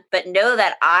 man. But know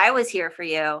that I was here for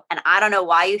you. And I don't know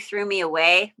why you threw me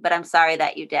away, but I'm sorry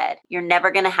that you did. You're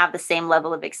never going to have the same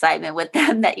level of excitement with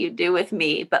them that you do with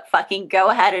me. But fucking go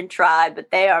ahead and try.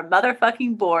 But they are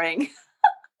motherfucking boring.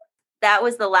 That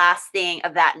was the last thing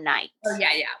of that night. Oh,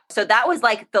 yeah. So that was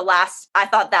like the last, I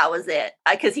thought that was it.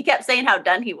 Because he kept saying how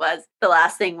done he was. The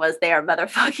last thing was they are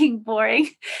motherfucking boring.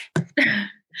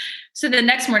 So the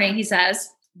next morning he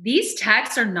says, these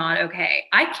texts are not okay.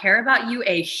 I care about you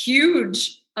a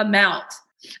huge amount.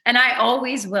 And I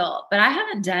always will. But I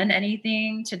haven't done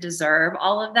anything to deserve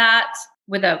all of that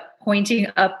with a pointing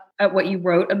up at what you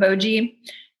wrote emoji.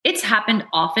 It's happened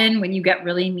often when you get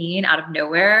really mean out of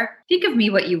nowhere. Think of me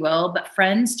what you will, but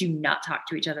friends do not talk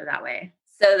to each other that way.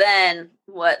 So then,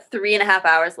 3.5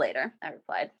 hours later, I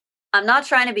replied, I'm not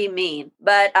trying to be mean,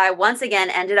 but I once again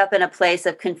ended up in a place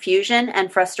of confusion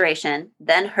and frustration,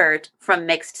 then hurt from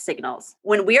mixed signals.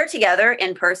 When we are together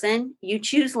in person, you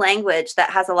choose language that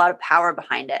has a lot of power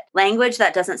behind it, language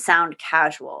that doesn't sound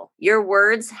casual. Your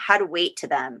words had weight to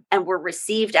them and were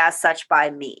received as such by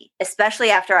me, especially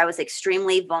after I was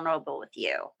extremely vulnerable with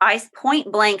you. I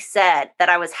point blank said that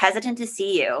I was hesitant to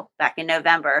see you back in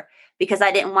November because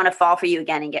I didn't want to fall for you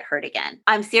again and get hurt again.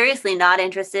 I'm seriously not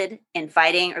interested in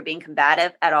fighting or being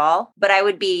combative at all, but I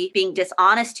would be being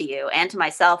dishonest to you and to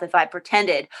myself if I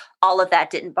pretended all of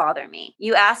that didn't bother me.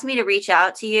 You asked me to reach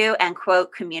out to you and,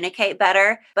 quote, communicate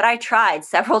better, but I tried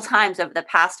several times over the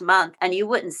past month and you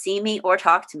wouldn't see me or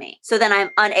talk to me. So then I'm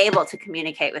unable to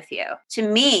communicate with you. To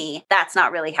me, that's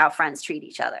not really how friends treat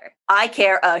each other. I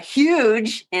care a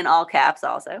huge, in all caps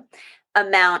also,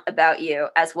 amount about you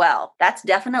as well. That's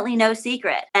definitely no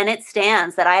secret. And it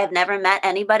stands that I have never met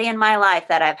anybody in my life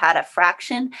that I've had a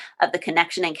fraction of the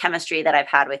connection and chemistry that I've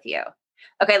had with you.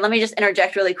 Okay, let me just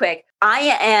interject really quick.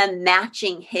 I am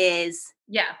matching his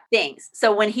things.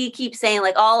 So when he keeps saying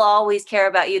like, I'll always care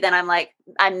about you, then I'm like,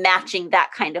 I'm matching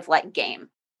that kind of like game.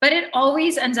 But it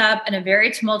always ends up in a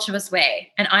very tumultuous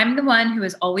way. And I'm the one who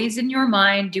is always in your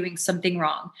mind doing something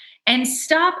wrong. And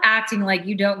stop acting like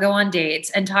you don't go on dates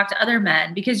and talk to other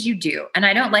men, because you do. And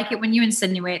I don't like it when you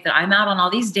insinuate that I'm out on all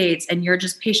these dates and you're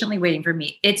just patiently waiting for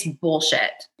me. It's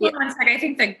bullshit. Yeah. Hold on a second. I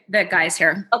think the guy's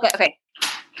here. Okay.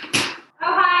 Oh,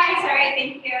 hi. Sorry.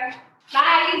 Thank you.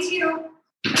 Bye, you too.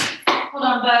 Hold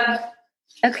on, bud.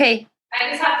 Okay. I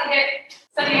just have to get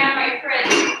something out of my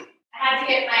fridge. I had to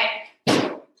get my...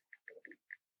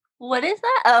 What is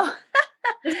that? Oh.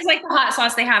 This is like the hot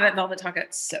sauce they have at Velvet Taco.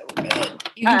 It's so good.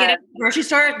 You can get it at the grocery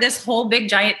store. This whole big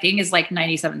giant thing is like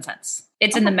 97 cents.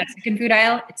 It's in the Mexican food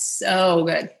aisle. It's so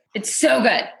good. It's so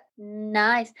good.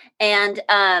 Nice. And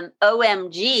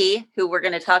OMG, who we're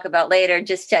going to talk about later,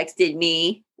 just texted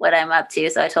me what I'm up to.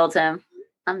 So I told him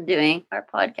I'm doing our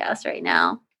podcast right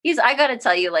now. I got to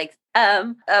tell you, like,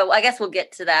 I guess we'll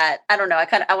get to that. I don't know.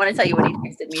 I want to tell you what he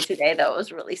texted me today, though. It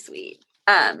was really sweet.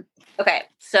 Okay.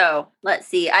 So let's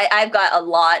see. I've got a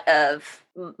lot of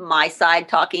my side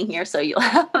talking here, so you'll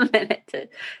have a minute to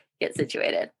get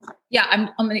situated. Yeah, I'm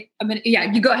gonna,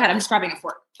 yeah, you go ahead. I'm just grabbing a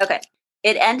fork. Okay.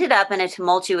 It ended up in a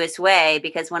tumultuous way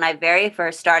because when I very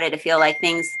first started to feel like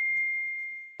things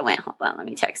went, hold on, let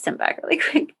me text him back really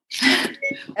quick.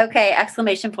 Okay,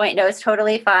 exclamation point. No, it's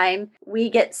totally fine. We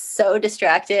get so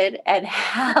distracted and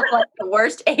have like the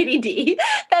worst ADD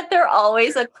that they're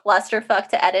always a clusterfuck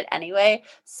to edit anyway.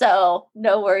 So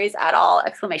no worries at all.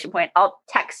 Exclamation point. I'll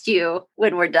text you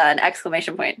when we're done.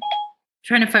 Exclamation point.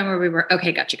 Trying to find where we were.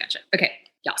 Okay, gotcha. Okay,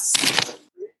 yes.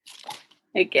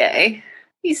 Okay.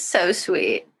 He's so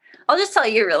sweet. I'll just tell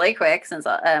you really quick since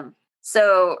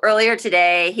so earlier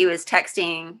today he was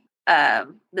texting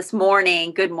this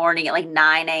morning, good morning at like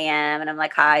 9 a.m. and I'm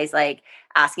like, hi. He's like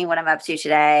asking what I'm up to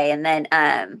today. And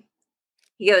then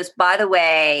he goes, by the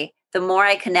way, the more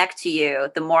I connect to you,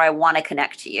 the more I want to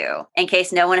connect to you. In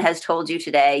case no one has told you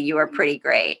today, you are pretty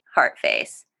great. Heart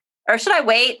face. Or should I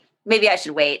wait? Maybe I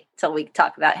should wait till we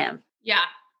talk about him. Yeah.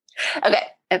 Okay.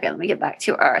 Let me get back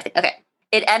to our thing. Okay.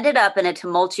 It ended up in a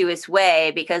tumultuous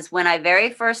way because when I very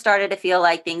first started to feel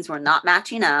like things were not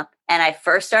matching up and I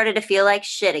first started to feel like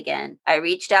shit again, I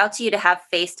reached out to you to have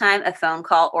FaceTime, a phone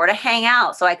call, or to hang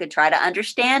out so I could try to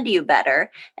understand you better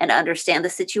and understand the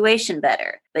situation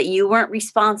better. But you weren't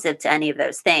responsive to any of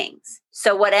those things.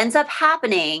 So what ends up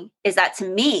happening is that to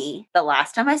me, the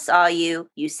last time I saw you,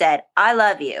 you said, I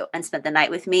love you, and spent the night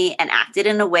with me and acted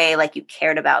in a way like you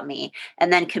cared about me,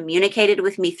 and then communicated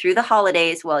with me through the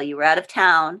holidays while you were out of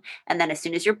town. And then as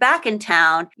soon as you're back in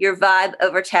town, your vibe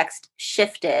over text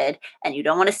shifted and you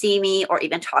don't want to see me or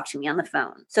even talk to me on the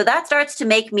phone. So that starts to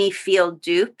make me feel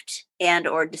duped and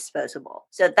or disposable.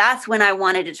 So that's when I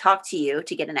wanted to talk to you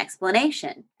to get an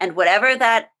explanation. And whatever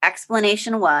that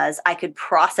explanation was, I could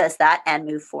process that and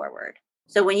move forward.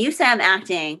 So when you say I'm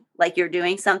acting like you're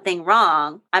doing something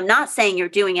wrong, I'm not saying you're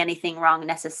doing anything wrong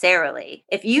necessarily.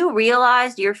 If you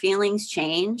realized your feelings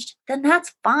changed, then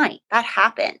that's fine. That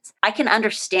happens. I can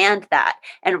understand that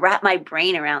and wrap my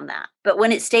brain around that. But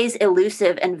when it stays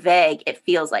elusive and vague, it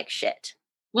feels like shit.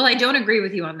 Well, I don't agree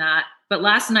with you on that. But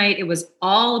last night it was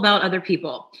all about other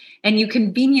people. And you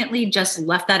conveniently just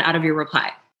left that out of your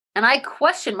reply. And I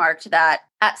question marked that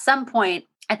at some point,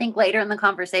 I think later in the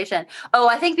conversation. Oh,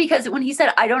 I think because when he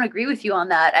said, I don't agree with you on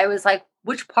that, I was like,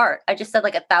 which part? I just said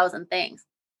like 1,000 things.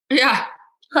 Yeah.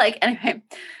 Like, anyway,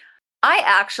 I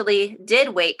actually did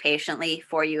wait patiently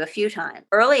for you a few times.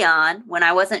 Early on, when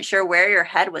I wasn't sure where your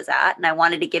head was at, and I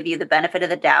wanted to give you the benefit of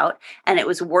the doubt, and it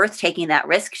was worth taking that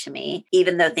risk to me,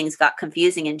 even though things got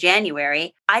confusing in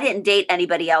January, I didn't date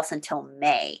anybody else until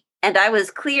May. And I was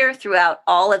clear throughout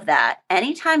all of that.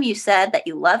 Anytime you said that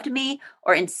you loved me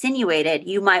or insinuated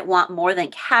you might want more than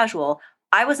casual,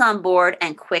 I was on board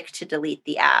and quick to delete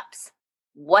the apps.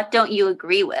 What don't you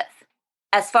agree with?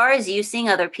 As far as you seeing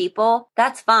other people,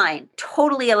 that's fine.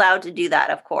 Totally allowed to do that,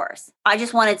 of course. I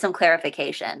just wanted some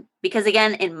clarification because,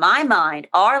 again, in my mind,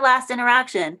 our last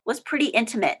interaction was pretty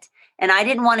intimate. And I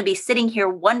didn't want to be sitting here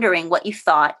wondering what you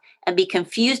thought and be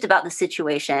confused about the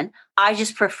situation. I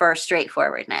just prefer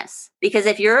straightforwardness. Because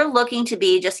if you're looking to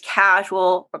be just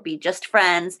casual or be just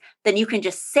friends, then you can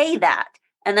just say that.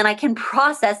 And then I can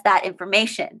process that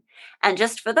information. And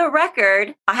just for the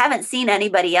record, I haven't seen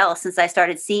anybody else since I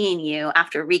started seeing you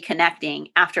after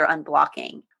reconnecting, after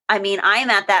unblocking. I mean, I'm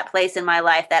at that place in my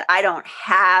life that I don't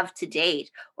have to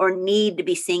date or need to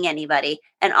be seeing anybody.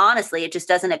 And honestly, it just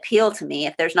doesn't appeal to me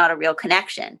if there's not a real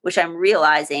connection, which I'm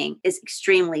realizing is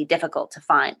extremely difficult to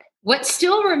find. What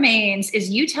still remains is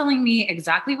you telling me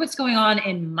exactly what's going on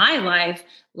in my life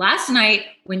last night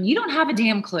when you don't have a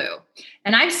damn clue.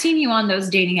 And I've seen you on those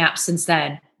dating apps since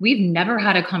then. We've never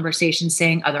had a conversation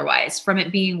saying otherwise, from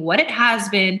it being what it has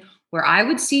been, where I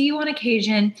would see you on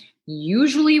occasion,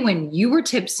 usually when you were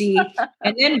tipsy,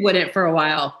 and then wouldn't for a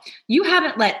while. You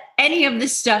haven't let any of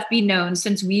this stuff be known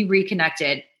since we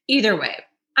reconnected. Either way,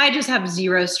 I just have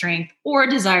zero strength or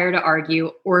desire to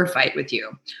argue or fight with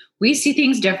you. We see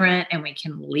things different and we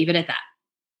can leave it at that.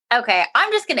 Okay,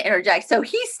 I'm just going to interject. So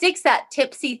he sticks that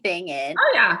tipsy thing in.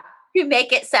 Oh, yeah. To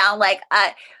make it sound like,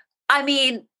 I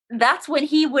mean, that's when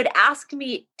he would ask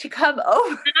me to come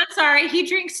over. I'm sorry, he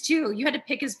drinks too. You had to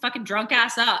pick his fucking drunk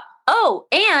ass up. Oh,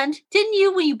 and didn't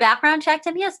you, when you background checked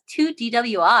him, he has 2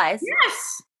 DWIs.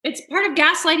 Yes. It's part of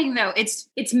gaslighting, though.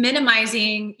 It's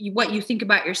minimizing what you think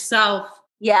about yourself.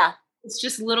 Yeah. It's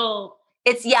just little.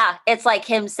 It's like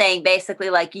him saying basically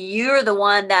like, you're the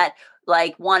one that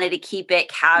like wanted to keep it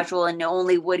casual and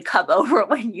only would come over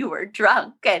when you were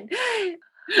drunk. And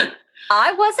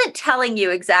I wasn't telling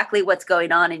you exactly what's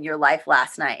going on in your life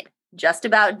last night, just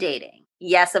about dating.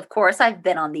 Yes, of course, I've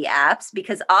been on the apps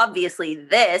because obviously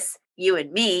this, you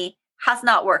and me, has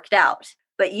not worked out.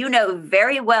 But you know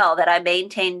very well that I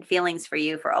maintained feelings for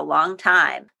you for a long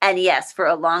time. And yes, for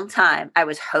a long time, I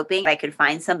was hoping I could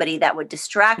find somebody that would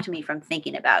distract me from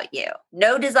thinking about you.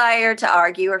 No desire to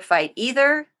argue or fight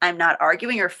either. I'm not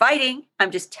arguing or fighting.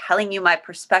 I'm just telling you my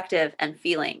perspective and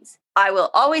feelings. I will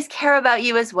always care about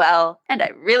you as well. And I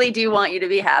really do want you to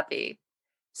be happy.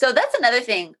 So that's another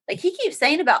thing. Like he keeps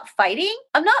saying about fighting.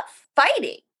 I'm not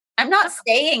fighting. I'm not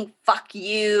saying fuck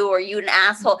you or you an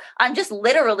asshole. I'm just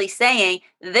literally saying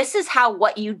this is how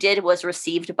what you did was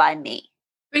received by me.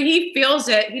 But he feels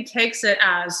it. He takes it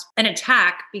as an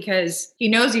attack because he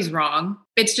knows he's wrong.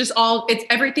 It's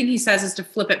everything he says is to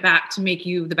flip it back to make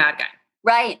you the bad guy.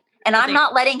 Right. And I'm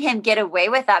not letting him get away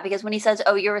with that because when he says,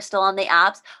 oh, you're still on the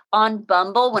apps, on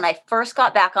Bumble, when I first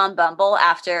got back on Bumble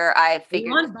after I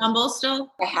figured. Are you on Bumble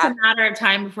still? It's a matter of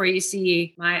time before you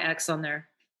see my ex on there.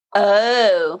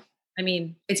 Oh. I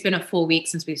mean, it's been a full week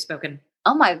since we've spoken.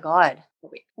 Oh my God.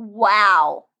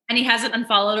 Wow. And he hasn't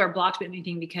unfollowed or blocked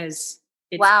anything because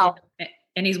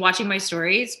and he's watching my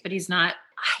stories, but he's not.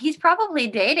 He's probably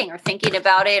dating or thinking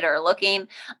about it or looking.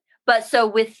 But so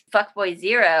with Fuckboy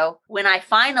Zero, when I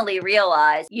finally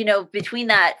realized, between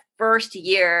that first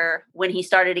year when he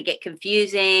started to get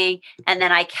confusing and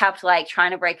then I kept like trying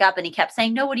to break up and he kept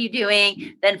saying, no, what are you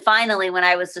doing? Then finally, when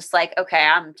I was just like, okay,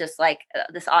 I'm just like,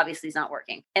 this obviously is not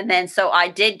working. And then so I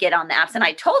did get on the apps and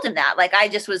I told him that like, I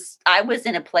was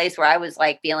in a place where I was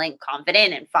like feeling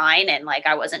confident and fine. And like,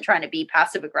 I wasn't trying to be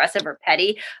passive aggressive or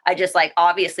petty. I just like,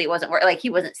 obviously it wasn't working. Like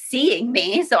he wasn't seeing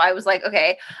me. So I was like,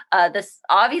 okay, this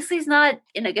obviously is not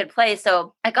in a good place.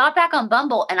 So I got back on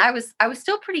Bumble and I was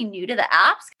still pretty new to the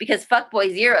apps because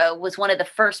Fuckboy Zero was one of the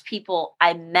first people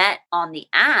I met on the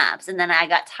apps. And then I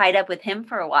got tied up with him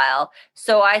for a while.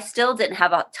 So I still didn't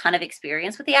have a ton of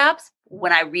experience with the apps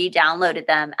when I re-downloaded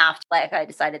them after like I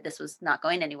decided this was not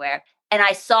going anywhere. And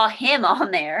I saw him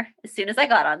on there as soon as I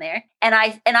got on there. And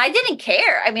I didn't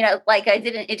care. I mean,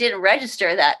 it didn't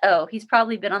register that, oh, he's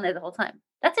probably been on there the whole time.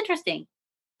 That's interesting.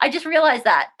 I just realized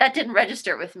that didn't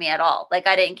register with me at all. Like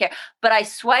I didn't care, but I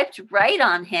swiped right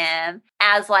on him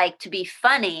as like to be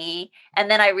funny. And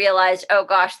then I realized, oh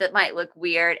gosh, that might look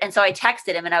weird. And so I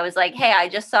texted him and I was like, hey, I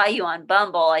just saw you on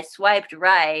Bumble. I swiped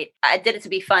right. I did it to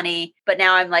be funny, but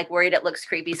now I'm like worried it looks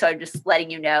creepy. So I'm just letting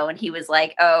you know. And he was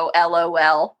like, oh,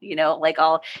 LOL, like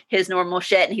all his normal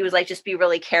shit. And he was like, just be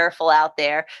really careful out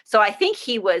there. So I think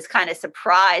he was kind of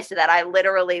surprised that I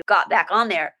literally got back on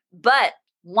there. But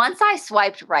once I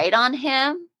swiped right on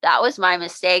him, that was my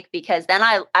mistake because then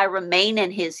I remain in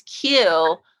his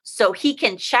queue so he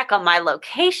can check on my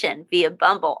location via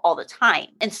Bumble all the time.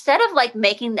 Instead of like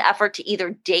making the effort to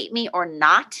either date me or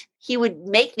not, he would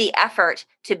make the effort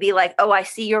to be like, oh, I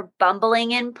see you're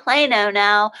bumbling in Plano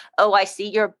now. Oh, I see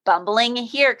you're bumbling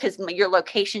here because your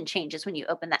location changes when you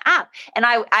open the app. And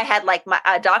I had like my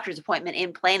doctor's appointment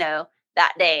in Plano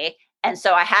that day. And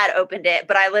so I had opened it,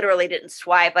 but I literally didn't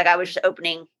swipe. Like I was just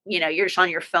opening, you're just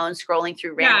on your phone scrolling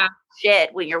through random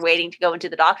shit when you're waiting to go into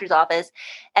the doctor's office.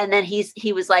 And then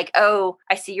he was like, oh,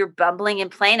 I see you're bumbling in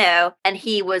Plano. And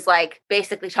he was like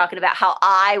basically talking about how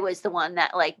I was the one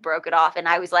that like broke it off. And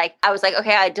I was like,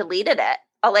 okay, I deleted it.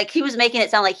 Like he was making it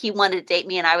sound like he wanted to date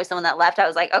me and I was the one that left. I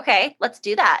was like, okay, let's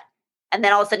do that. And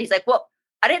then all of a sudden he's like, well,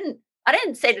 I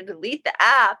didn't say to delete the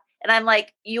app. And I'm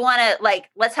like, you want to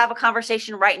like, let's have a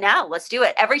conversation right now. Let's do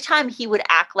it. Every time he would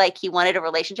act like he wanted a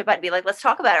relationship, I'd be like, let's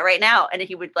talk about it right now. And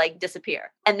he would like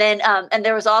disappear. And then, and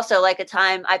there was also like a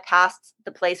time I passed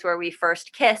the place where we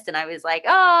first kissed and I was like,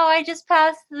 oh, I just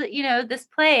passed, this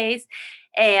place.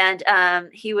 And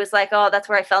he was like, oh, that's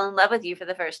where I fell in love with you for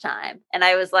the first time. And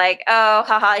I was like, oh,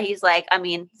 haha. He's like, I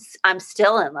mean, I'm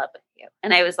still in love with you.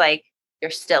 And I was like,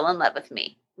 you're still in love with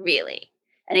me, really?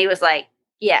 And he was like,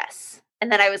 yes.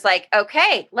 And then I was like,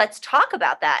 okay, let's talk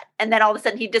about that. And then all of a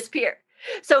sudden he'd disappear.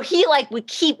 So he like would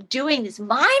keep doing these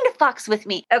mind fucks with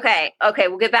me. Okay.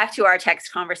 We'll get back to our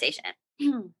text conversation.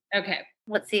 Okay.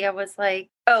 Let's see. I was like,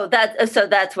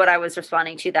 that's what I was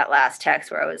responding to that last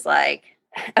text where I was like,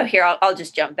 oh, here, I'll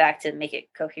just jump back to make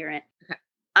it coherent. Okay.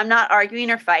 I'm not arguing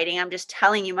or fighting. I'm just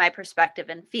telling you my perspective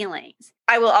and feelings.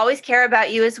 I will always care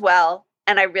about you as well.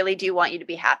 And I really do want you to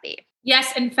be happy.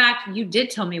 Yes, in fact, you did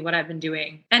tell me what I've been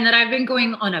doing and that I've been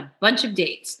going on a bunch of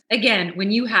dates. Again, when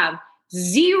you have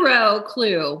zero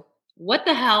clue what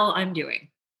the hell I'm doing.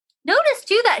 Notice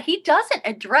too that he doesn't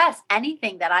address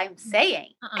anything that I'm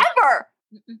saying ever.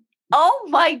 Oh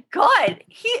my God.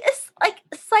 He is like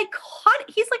psychotic.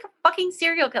 He's like a fucking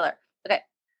serial killer. Okay.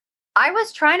 I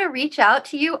was trying to reach out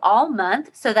to you all month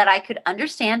so that I could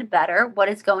understand better what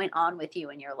is going on with you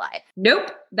in your life.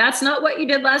 Nope, that's not what you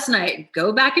did last night.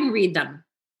 Go back and read them.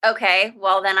 Okay,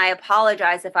 well then I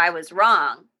apologize if I was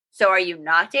wrong. So are you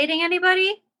not dating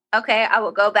anybody? Okay, I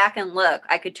will go back and look.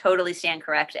 I could totally stand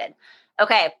corrected.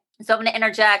 Okay, so I'm going to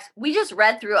interject. We just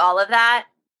read through all of that.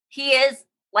 He's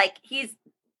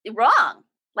wrong.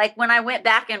 Like when I went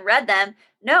back and read them,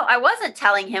 no, I wasn't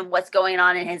telling him what's going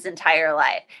on in his entire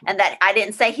life. And that I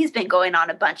didn't say he's been going on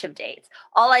a bunch of dates.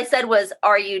 All I said was,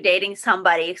 are you dating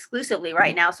somebody exclusively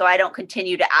right now? So I don't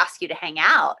continue to ask you to hang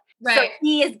out. Right. So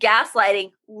he is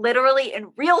gaslighting literally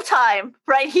in real time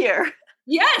right here.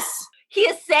 Yes. He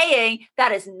is saying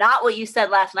that is not what you said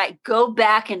last night. Go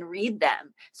back and read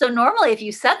them. So normally if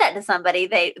you said that to somebody,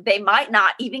 they might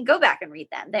not even go back and read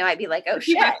them. They might be like, oh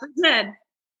shit.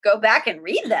 Go back and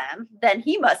read them, then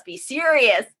he must be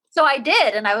serious. So I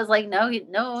did. And I was like, no,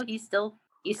 he's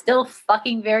still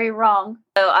fucking very wrong.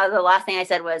 So the last thing I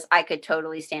said was I could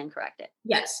totally stand corrected.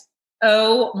 Yes.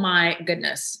 Oh my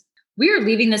goodness. We are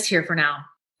leaving this here for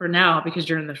now, because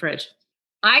you're in the fridge.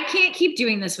 I can't keep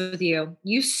doing this with you.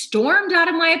 You stormed out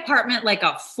of my apartment like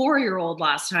a 4-year-old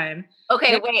last time.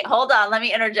 Okay, wait, hold on. Let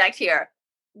me interject here.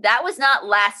 That was not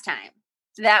last time.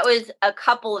 That was a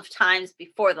couple of times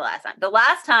before the last time. The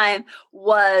last time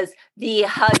was the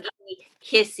huggy,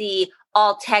 kissy,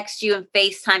 I'll text you and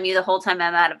FaceTime you the whole time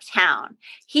I'm out of town.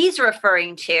 He's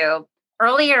referring to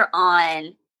earlier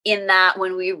on in that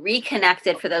when we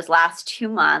reconnected for those last 2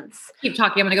 months. Keep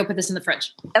talking. I'm going to go put this in the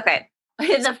fridge. Okay.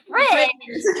 In the fridge?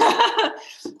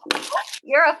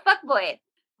 You're a fuckboy.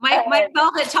 My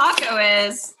velvet taco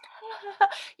is...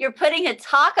 You're putting a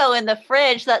taco in the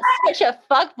fridge. That's such a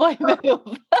fuckboy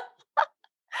move.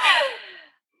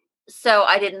 So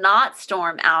I did not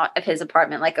storm out of his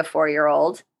apartment like a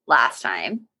 4-year-old last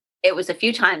time. It was a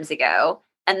few times ago.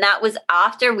 And that was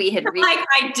after we had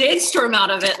I did storm out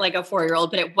of it like a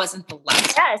 4-year-old, but it wasn't the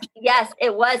last. Yes,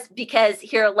 it was because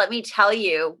here, let me tell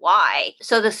you why.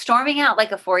 So the storming out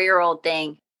like a 4-year-old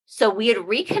thing. So we had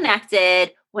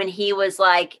reconnected when he was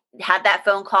like, had that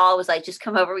phone call, was like, just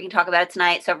come over, we can talk about it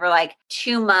tonight. So for like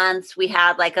 2 months, we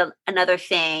had like another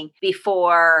thing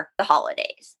before the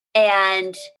holidays.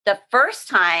 And the first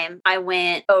time I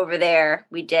went over there,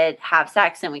 we did have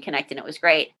sex and we connected and it was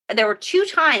great. There were 2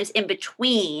 times in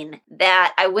between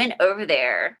that I went over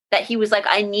there that he was like,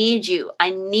 I need you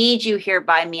here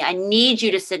by me. I need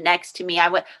you to sit next to me. I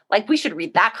went like, we should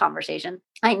read that conversation.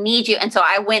 I need you. And so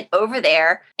I went over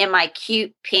there in my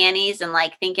cute panties and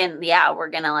like thinking, yeah, we're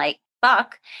going to like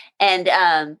fuck.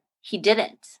 And, he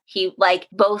didn't. He like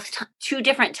both 2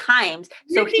 different times.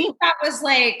 So that was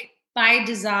like by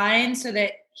design so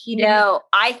that he didn't. No,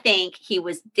 I think he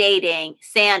was dating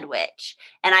Sandwich,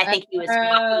 and I think he was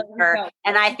fucking her.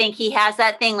 And I think he has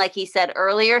that thing, like he said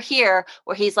earlier here,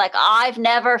 where he's like, I've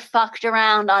never fucked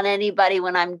around on anybody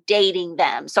when I'm dating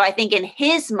them. So I think in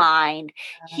his mind,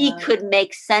 he could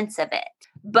make sense of it.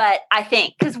 But I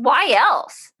think, because why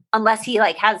else? Unless he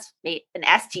like has an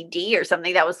STD or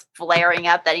something that was flaring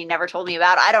up that he never told me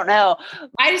about. I don't know.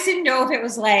 I just didn't know if it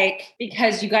was like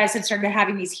because you guys had started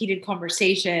having these heated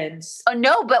conversations. Oh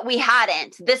no, but we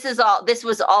hadn't. This was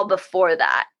all before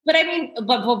that. But I mean,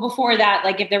 but before that,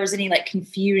 like if there was any like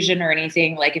confusion or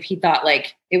anything, like if he thought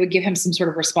like it would give him some sort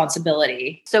of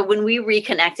responsibility. So when we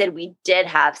reconnected, we did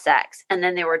have sex. And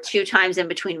then there were 2 times in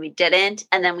between we didn't.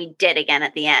 And then we did again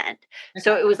at the end. Okay.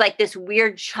 So it was like this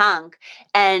weird chunk.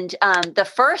 And the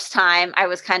first time I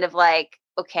was kind of like,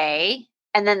 okay.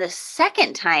 And then the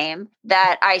second time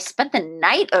that I spent the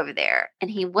night over there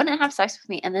and he wouldn't have sex with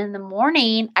me. And then in the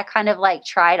morning, I kind of like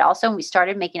tried also and we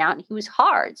started making out and he was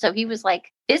hard. So he was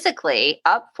like physically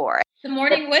up for it. The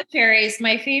morning wood fairy is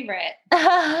my favorite.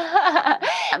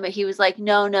 But he was like,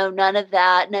 no, none of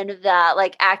that.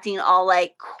 Like acting all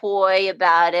like coy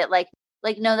about it. Like,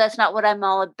 no, that's not what I'm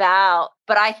all about.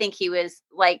 But I think he was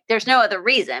like, there's no other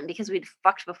reason because we'd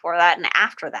fucked before that and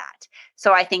after that.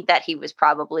 So I think that he was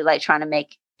probably like trying to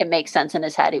make it make sense in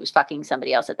his head. He was fucking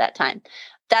somebody else at that time.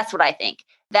 That's what I think.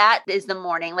 That is the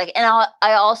morning. Like, and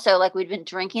I also like, we'd been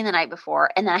drinking the night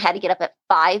before and then I had to get up at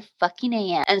 5 fucking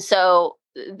a.m. And so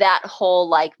that whole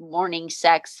like morning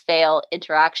sex fail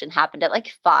interaction happened at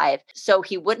like 5. So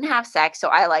he wouldn't have sex. So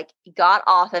I like got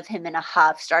off of him in a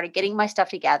huff, started getting my stuff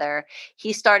together.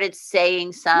 He started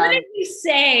saying some. What did he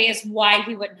say is why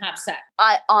he wouldn't have sex?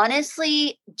 I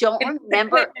honestly don't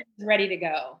remember. Ready to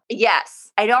go.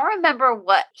 Yes. I don't remember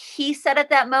what he said at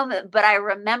that moment, but I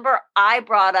remember I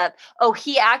brought up,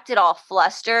 he acted all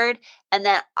flustered. And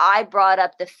then I brought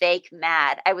up the fake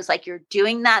mad. I was like, you're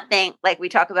doing that thing. Like we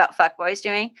talk about fuckboys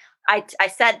doing. I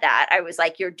said that. I was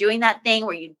like, you're doing that thing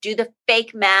where you do the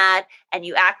fake mad and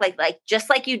you act like just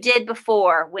like you did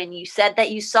before when you said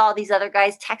that you saw these other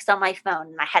guys text on my phone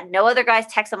and I had no other guys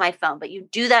text on my phone, but you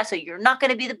do that so you're not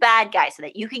going to be the bad guy so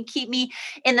that you can keep me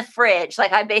in the fridge.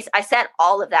 Like I said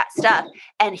all of that stuff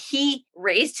and he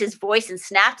raised his voice and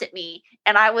snapped at me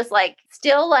and I was like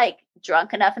still like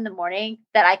drunk enough in the morning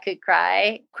that I could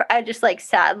cry. I just like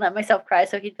sat and let myself cry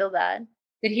so he'd feel bad.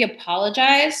 Did he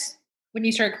apologize when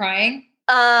you started crying?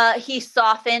 He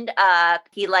softened up.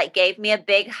 He like gave me a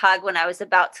big hug when I was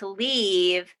about to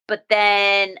leave. But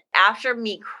then after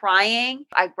me crying,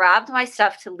 I grabbed my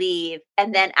stuff to leave.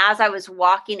 And then as I was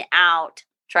walking out,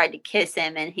 tried to kiss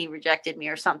him and he rejected me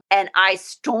or something. And I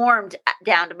stormed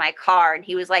down to my car and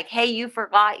he was like, hey, you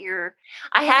forgot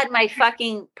I had my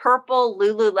fucking purple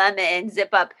Lululemon zip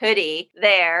up hoodie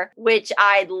there, which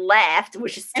I left,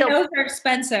 which is still. And those are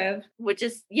expensive. Which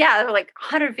is, they're like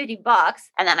 $150.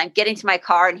 And then I'm getting to my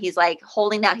car and he's like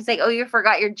holding down. He's like, oh, you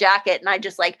forgot your jacket. And I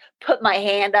just like put my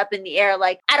hand up in the air,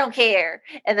 like, I don't care.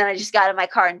 And then I just got in my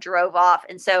car and drove off.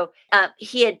 And so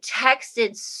he had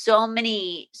texted so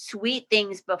many sweet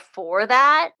things before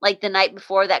that, like the night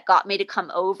before that got me to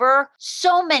come over.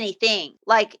 So many things,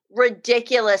 like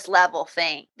ridiculous level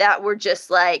thing that were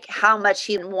just like how much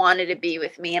he wanted to be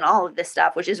with me and all of this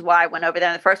stuff, which is why I went over there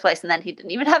in the first place. And then he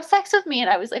didn't even have sex with me.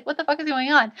 And I was like, what the fuck is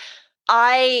going on?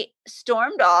 I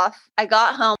stormed off. I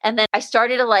got home and then I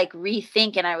started to like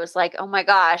rethink and I was like, oh my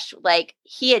gosh, like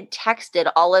he had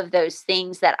texted all of those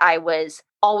things that I was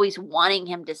always wanting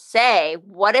him to say.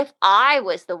 What if I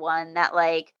was the one that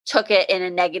like took it in a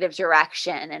negative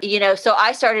direction? And, so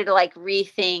I started to like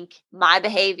rethink my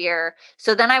behavior.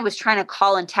 So then I was trying to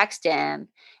call and text him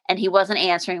and he wasn't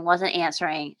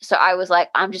answering. So I was like,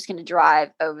 I'm just going to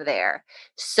drive over there.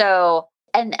 So,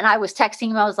 and I was texting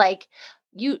him. I was like,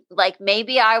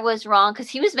 maybe I was wrong. Cause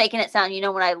he was making it sound,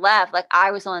 when I left, like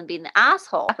I was the one being the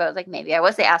asshole. I was like, maybe I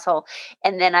was the asshole.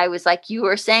 And then I was like, you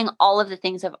were saying all of the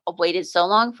things I've waited so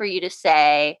long for you to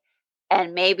say.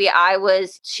 And maybe I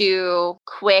was too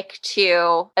quick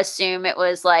to assume it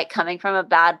was like coming from a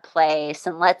bad place.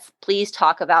 And let's please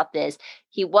talk about this.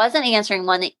 He wasn't answering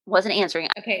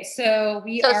Okay, so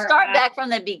start back from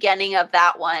the beginning of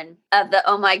that one, of the,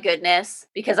 oh my goodness,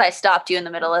 because I stopped you in the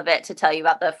middle of it to tell you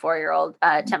about the 4-year-old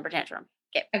temper tantrum.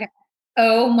 Okay.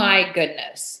 Oh my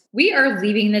goodness. We are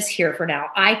leaving this here for now.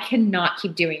 I cannot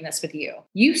keep doing this with you.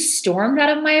 You stormed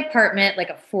out of my apartment like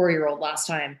a 4-year-old last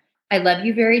time. I love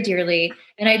you very dearly,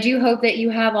 and I do hope that you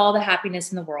have all the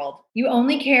happiness in the world. You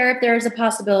only care if there is a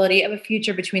possibility of a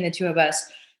future between the two of us.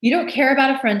 You don't care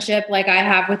about a friendship like I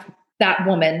have with that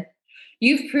woman.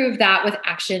 You've proved that with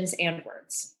actions and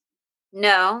words.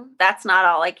 No, that's not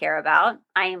all I care about.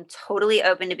 I am totally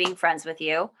open to being friends with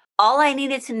you. All I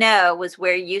needed to know was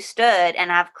where you stood and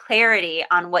have clarity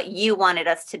on what you wanted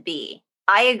us to be.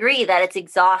 I agree that it's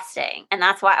exhausting. And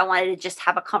that's why I wanted to just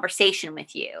have a conversation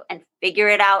with you and figure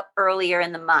it out earlier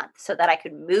in the month so that I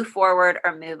could move forward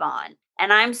or move on.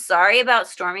 And I'm sorry about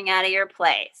storming out of your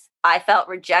place. I felt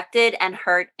rejected and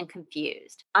hurt and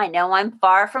confused. I know I'm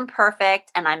far from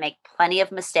perfect and I make plenty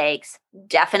of mistakes.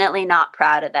 Definitely not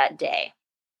proud of that day.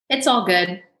 It's all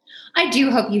good. I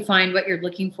do hope you find what you're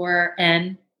looking for,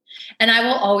 and I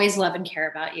will always love and care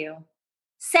about you.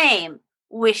 Same.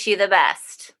 Wish you the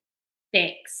best.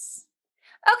 Thanks.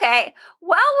 Okay,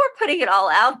 while we're putting it all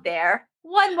out there,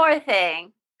 one more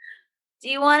thing. Do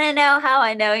you want to know how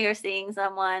I know you're seeing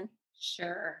someone?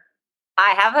 Sure.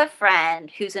 I have a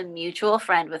friend who's a mutual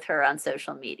friend with her on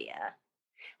social media.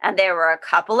 And there were a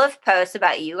couple of posts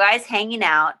about you guys hanging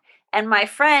out. And my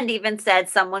friend even said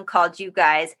someone called you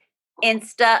guys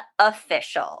Insta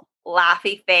official.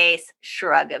 Laughy face,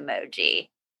 shrug emoji.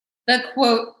 The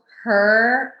quote,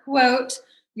 her quote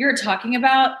you're talking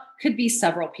about could be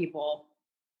several people,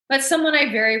 but someone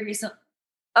I very recently.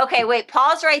 Okay, wait,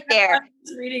 pause right there. I'm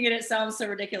just reading it sounds so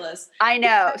ridiculous. I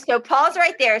know. So pause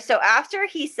right there. So after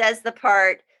he says the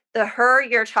part, the her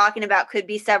you're talking about could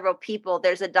be several people,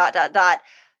 there's a dot, dot, dot.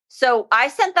 So I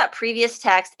sent that previous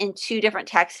text in two different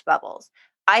text bubbles.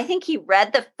 I think he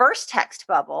read the first text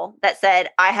bubble that said,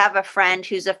 I have a friend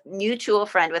who's a mutual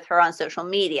friend with her on social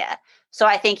media. So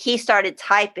I think he started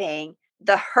typing,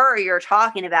 the her you're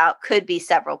talking about could be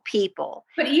several people.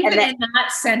 But even in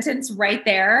that sentence right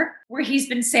there, where he's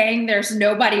been saying there's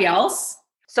nobody else.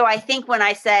 So I think when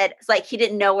I said, it's like he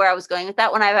didn't know where I was going with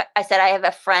that. When I said I have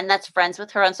a friend that's friends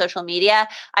with her on social media,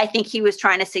 I think he was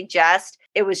trying to suggest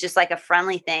it was just like a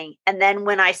friendly thing. And then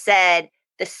when I said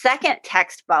the second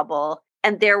text bubble,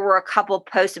 and there were a couple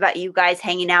posts about you guys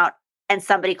hanging out and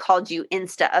somebody called you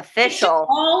Insta official. It's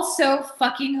all so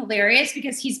fucking hilarious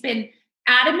because he's been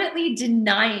adamantly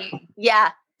denying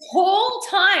the whole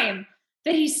time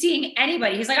that he's seeing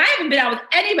anybody. He's like, I haven't been out with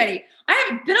anybody. I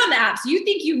haven't been on the apps. You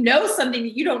think you know something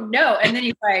that you don't know. And then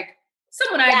he's like,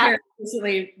 someone I very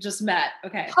recently just met.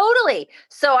 Okay. Totally.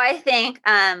 So I think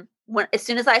as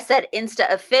soon as I said Insta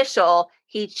official,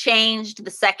 he changed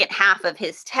the second half of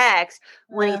his text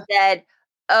when he said,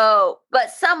 oh, but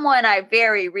someone I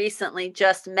very recently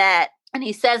just met. And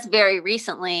he says very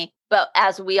recently, but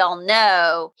as we all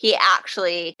know,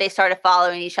 they started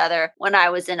following each other when I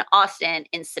was in Austin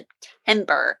in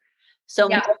September. So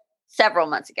several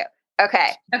months ago.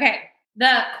 Okay.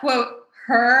 The quote,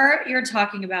 her you're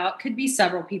talking about could be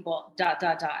several people, ...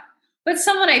 But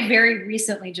someone I very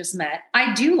recently just met,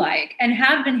 I do like and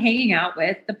have been hanging out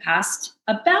with the past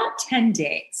about 10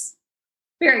 days.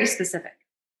 Very specific.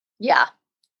 Yeah.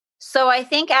 So I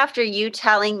think after you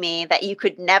telling me that you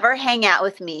could never hang out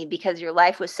with me because your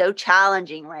life was so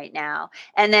challenging right now,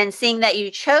 and then seeing that you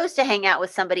chose to hang out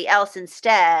with somebody else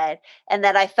instead, and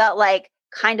that I felt like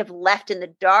kind of left in the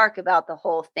dark about the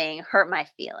whole thing, hurt my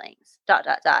feelings, ...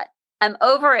 I'm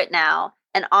over it now.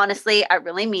 And honestly, I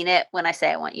really mean it when I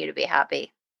say I want you to be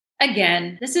happy.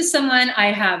 Again, this is someone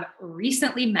I have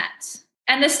recently met.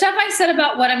 And the stuff I said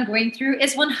about what I'm going through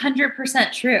is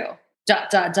 100% true, ...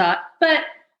 But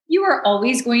you are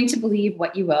always going to believe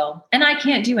what you will. And I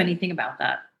can't do anything about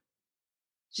that.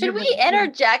 Should we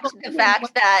interject the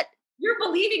fact that you're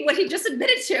believing what he just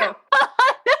admitted to?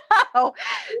 No.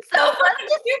 So fucking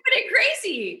stupid and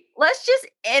crazy. Let's just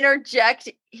interject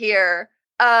here.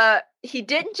 He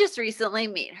didn't just recently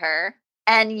meet her.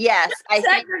 And yes, I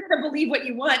think you're going to believe what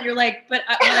you want. You're like, but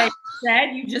what I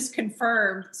said, you just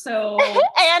confirmed. So,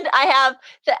 and I have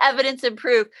the evidence and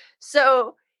proof.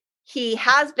 So he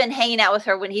has been hanging out with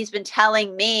her when he's been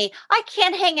telling me, I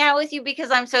can't hang out with you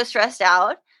because I'm so stressed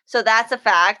out. So that's a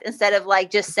fact instead of like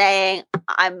just saying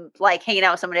I'm like hanging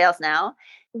out with somebody else now.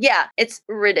 Yeah, it's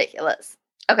ridiculous.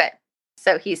 Okay.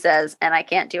 So he says, and I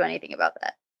can't do anything about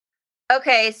that.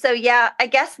 Okay, so yeah, I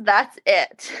guess that's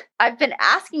it. I've been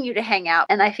asking you to hang out,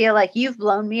 and I feel like you've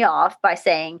blown me off by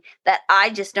saying that I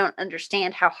just don't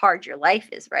understand how hard your life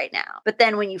is right now. But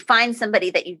then when you find somebody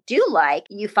that you do like,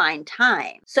 you find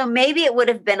time. So maybe it would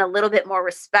have been a little bit more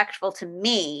respectful to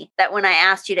me that when I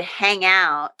asked you to hang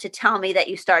out, to tell me that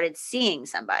you started seeing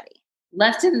somebody.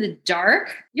 Left in the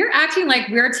dark? You're acting like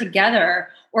we're together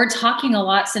or talking a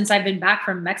lot since I've been back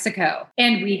from Mexico,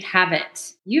 and we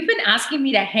haven't. You've been asking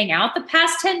me to hang out the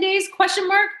past 10 days? Question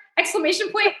mark, exclamation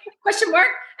point, question mark,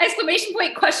 exclamation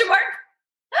point, question mark.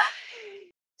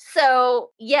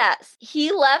 So yes,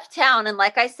 he left town. And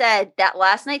like I said, that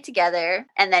last night together,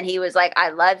 and then he was like, I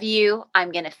love you.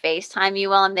 I'm going to FaceTime you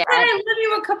while I'm there. And I love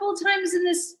you a couple of times in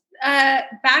this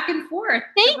back and forth.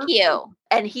 Thank you.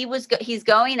 And he's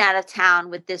going out of town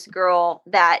with this girl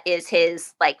that is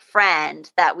his like friend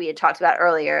that we had talked about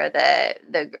earlier,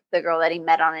 the girl that he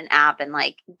met on an app, and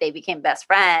like they became best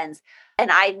friends.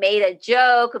 And I made a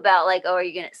joke about like, oh, are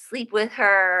you gonna sleep with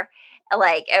her?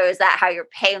 Like, oh, is that how you're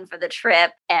paying for the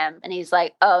trip? And he's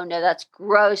like, oh no, that's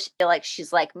gross. Like,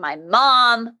 she's like my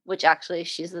mom, which actually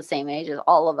she's the same age as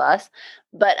all of us.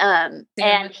 But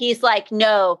and he's like,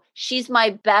 no, she's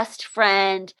my best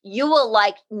friend. You will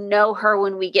like know her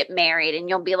when we get married, and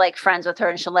you'll be like friends with her,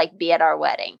 and she'll like be at our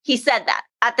wedding. He said that.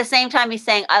 At the same time, he's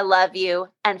saying, I love you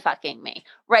and fucking me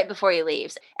right before he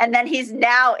leaves. And then he's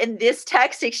now in this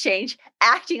text exchange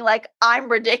acting like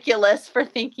I'm ridiculous for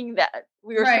thinking that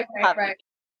we were right.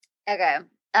 Okay.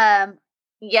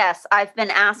 Yes, I've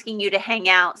been asking you to hang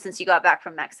out since you got back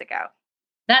from Mexico.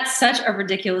 That's such a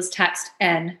ridiculous text.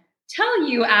 And tell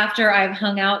you after I've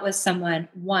hung out with someone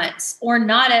once or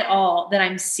not at all that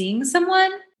I'm seeing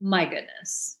someone, my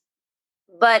goodness.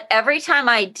 But every time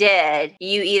I did,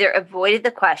 you either avoided the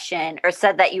question or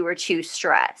said that you were too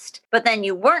stressed. But then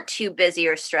you weren't too busy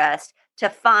or stressed to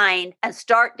find and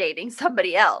start dating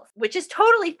somebody else, which is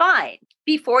totally fine.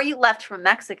 Before you left from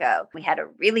Mexico, we had a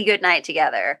really good night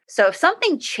together. So if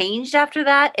something changed after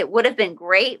that, it would have been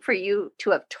great for you to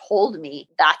have told me.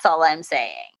 That's all I'm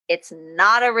saying. It's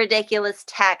not a ridiculous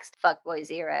text, fuckboy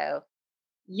zero.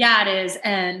 Yeah, it is.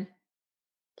 And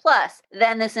plus,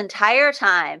 then this entire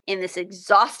time in this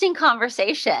exhausting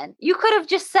conversation, you could have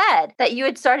just said that you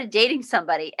had started dating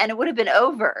somebody and it would have been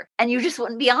over and you just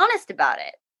wouldn't be honest about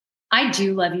it. I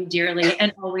do love you dearly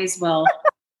and always will.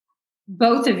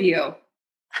 Both of you.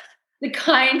 The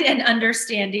kind and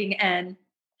understanding and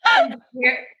the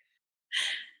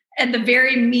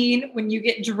very mean when you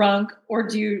get drunk or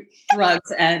do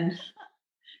drugs. And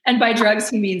by drugs,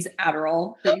 he means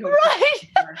Adderall. That you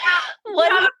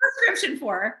what have a prescription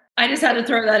for. I just had to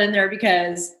throw that in there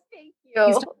because he's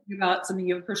talking about something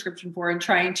you have a prescription for and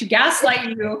trying to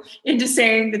gaslight you into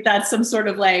saying that that's some sort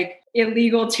of like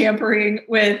illegal tampering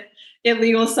with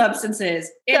illegal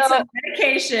substances. It's a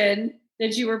medication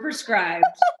that you were prescribed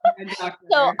by a doctor.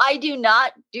 So I do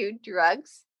not do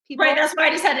drugs. People. Right. That's why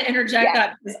I just had to interject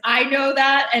that because I know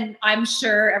that and I'm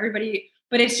sure everybody,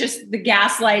 but it's just the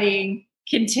gaslighting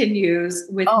continues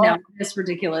with now this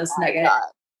ridiculous nugget. God.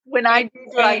 When I do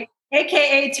drugs.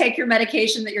 AKA take your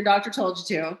medication that your doctor told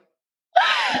you to.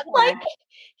 Like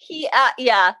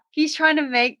he's trying to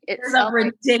make it a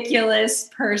ridiculous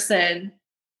person.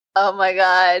 Oh my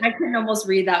God. I can almost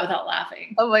read that without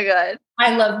laughing. Oh my God.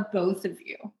 I love both of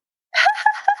you.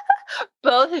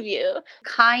 Both of you.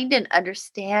 Kind and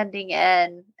understanding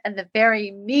and the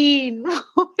very mean.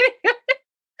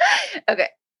 Okay.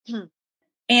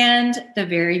 And the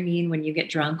very mean when you get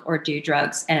drunk or do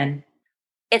drugs. And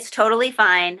it's totally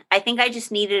fine. I think I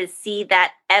just needed to see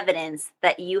that evidence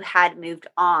that you had moved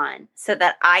on so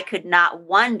that I could not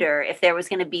wonder if there was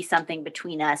going to be something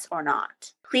between us or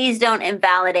not. Please don't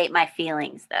invalidate my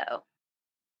feelings, though.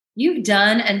 You've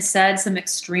done and said some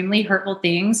extremely hurtful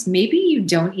things. Maybe you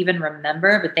don't even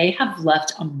remember, but they have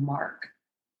left a mark.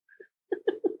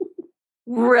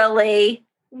 Really?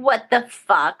 What the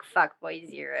fuck? Fuckboy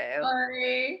zero.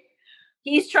 Sorry.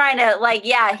 He's trying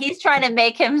to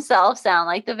make himself sound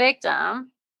like the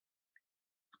victim.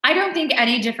 I don't think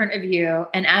any different of you.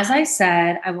 And as I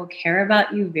said, I will care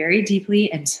about you very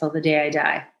deeply until the day I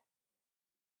die.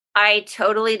 I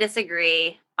totally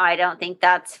disagree. I don't think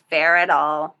that's fair at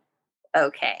all.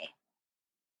 Okay.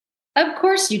 Of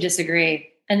course you disagree.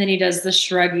 And then he does the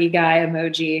shruggy guy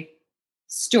emoji.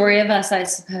 Story of us, I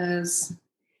suppose.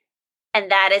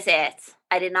 And that is it.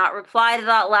 I did not reply to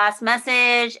that last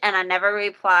message, and I never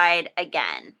replied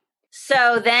again.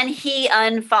 So then he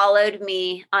unfollowed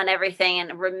me on everything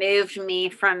and removed me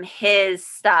from his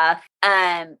stuff.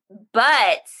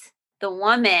 But the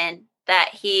woman that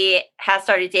he has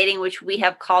started dating, which we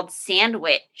have called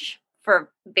Sandwich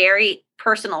for very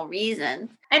personal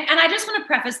reasons. And I just want to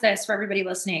preface this for everybody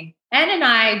listening. Ann and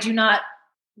I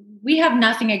we have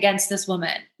nothing against this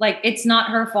woman. Like, it's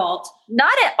not her fault.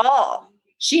 Not at all.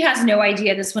 She has no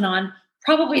idea this went on.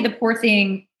 Probably the poor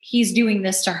thing, he's doing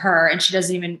this to her and she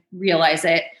doesn't even realize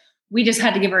it. We just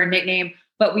had to give her a nickname,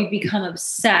 but we've become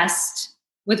obsessed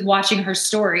with watching her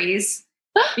stories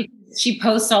because she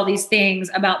posts all these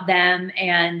things about them,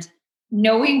 and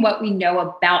knowing what we know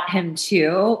about him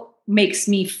too makes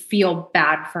me feel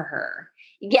bad for her.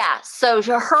 Yeah. So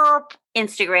her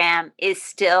Instagram is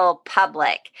still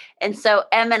public. And so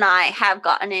Em and I have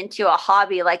gotten into a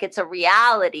hobby, like it's a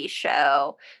reality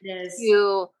show,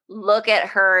 to look at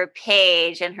her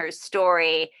page and her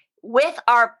story with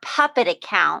our puppet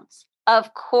accounts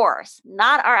of course,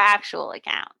 not our actual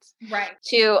accounts. Right.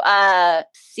 To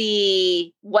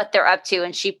see what they're up to.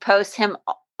 And she posts him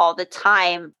all the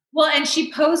time. Well, and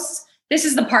she posts, this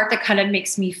is the part that kind of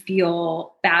makes me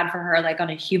feel bad for her, like on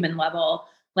a human level.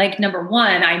 Like, number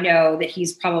one, I know that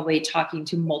he's probably talking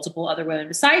to multiple other women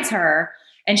besides her.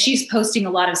 And she's posting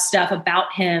a lot of stuff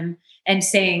about him and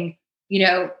saying,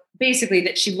 basically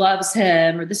that she loves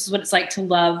him, or this is what it's like to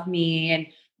love me, and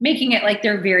making it like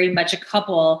they're very much a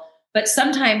couple. But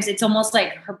sometimes it's almost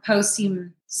like her posts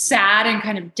seem sad and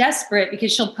kind of desperate,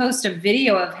 because she'll post a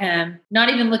video of him, not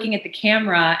even looking at the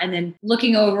camera, and then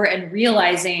looking over and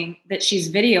realizing that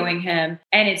she's videoing him.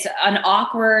 And it's an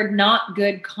awkward, not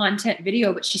good content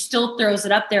video, but she still throws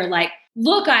it up there like,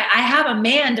 look, I have a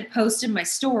man to post in my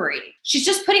story. She's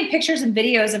just putting pictures and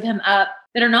videos of him up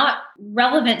that are not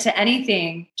relevant to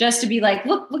anything, just to be like,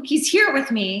 look, he's here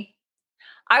with me.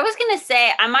 I was going to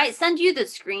say, I might send you the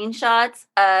screenshots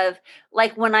of,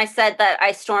 like, when I said that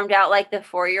I stormed out like the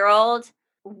 4-year-old,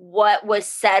 what was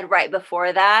said right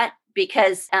before that,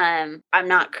 because I'm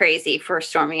not crazy for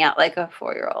storming out like a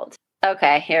 4-year-old.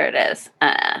 Okay, here it is.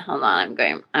 Hold on,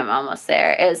 I'm almost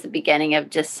there. It was the beginning of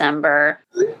December.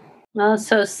 Oh, it's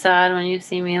so sad when you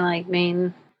see me like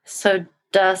being so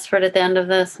desperate at the end of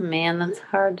this. Man, that's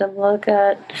hard to look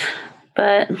at.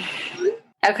 But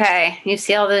okay, you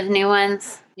see all those new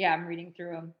ones? Yeah, I'm reading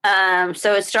through them.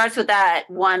 So it starts with that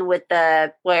one with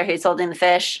the where he's holding the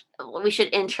fish. We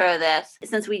should intro this.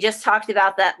 Since we just talked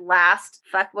about that last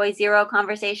Fuckboy Zero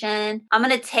conversation, I'm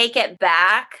going to take it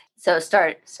back. So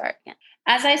start again.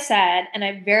 As I said, and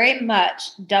I very much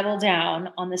double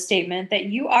down on the statement that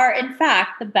you are, in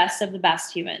fact, the best of the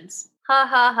best humans. Ha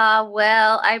ha ha.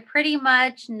 Well, I pretty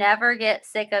much never get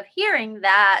sick of hearing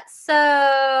that.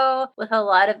 So, with a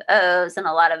lot of O's and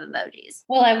a lot of emojis.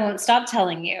 Well, I won't stop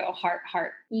telling you. Heart,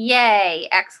 heart. Yay!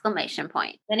 Exclamation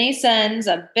point. Then he sends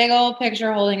a big old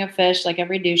picture holding a fish like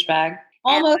every douchebag.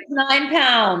 Almost 9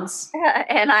 pounds.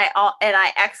 And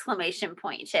I exclamation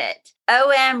point it.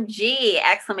 OMG!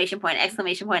 Exclamation point,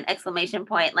 exclamation point, exclamation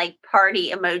point, like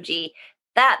party emoji.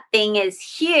 That thing is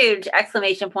huge!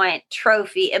 Exclamation point,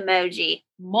 trophy emoji.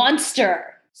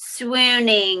 Monster.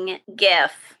 Swooning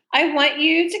gif. I want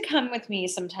you to come with me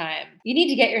sometime. You need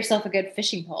to get yourself a good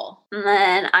fishing pole. And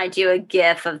then I do a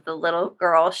gif of the little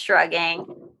girl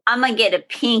shrugging. I'm going to get a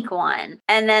pink one.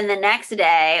 And then the next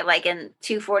day, like in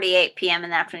 2:48 p.m.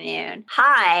 in the afternoon,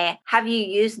 hi, have you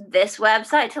used this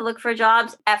website to look for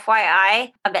jobs?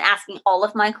 FYI, I've been asking all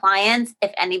of my clients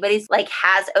if anybody's like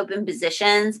has open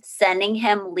positions, sending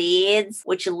him leads,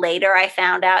 which later I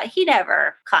found out he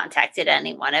never contacted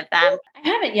any one of them. I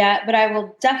haven't yet, but I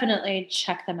will definitely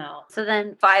check them out. So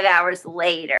then 5 hours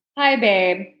later. Hi,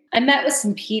 babe. I met with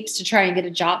some peeps to try and get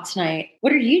a job tonight.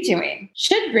 What are you doing?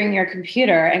 Should bring your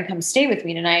computer and come stay with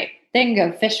me tonight. Then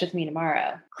go fish with me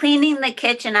tomorrow. Cleaning the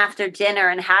kitchen after dinner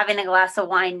and having a glass of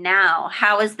wine now.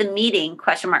 How was the meeting?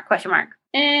 Question mark, question mark.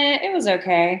 It was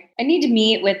okay. I need to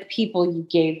meet with the people you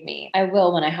gave me. I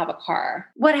will when I have a car.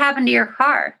 What happened to your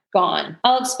car? Gone.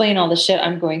 I'll explain all the shit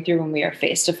I'm going through when we are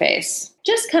face to face.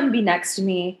 Just come be next to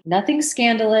me. Nothing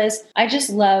scandalous. I just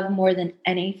love more than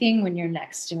anything when you're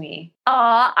next to me.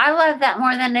 Aw, I love that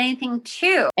more than anything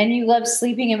too. And you love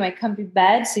sleeping in my comfy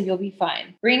bed, so you'll be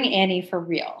fine. Bring Annie for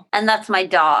real. And that's my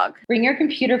dog. Bring your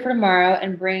computer for tomorrow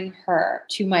and bring her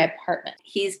to my apartment.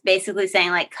 He's basically saying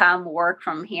like, come work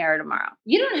from here tomorrow.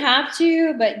 You don't have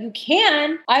to, but you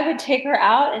can. I would take her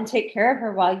out and take care of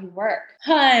her while you work.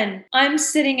 Hun, I'm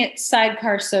sitting at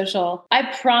Sidecar Social.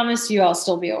 I promise you I'll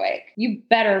still be awake. You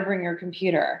better bring your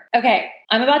computer. Okay,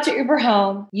 I'm about to Uber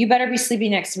home. You better be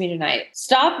sleeping next to me tonight.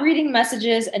 Stop reading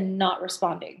messages and not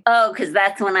responding. Oh, because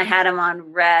that's when I had him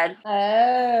on red.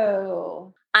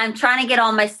 Oh. I'm trying to get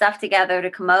all my stuff together to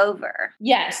come over.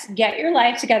 Yes, get your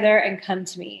life together and come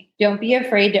to me. Don't be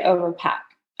afraid to overpack.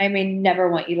 I may never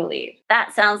want you to leave.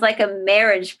 That sounds like a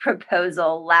marriage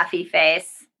proposal, laughy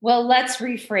face. Well, let's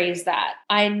rephrase that.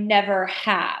 I never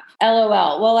have.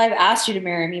 LOL. Well, I've asked you to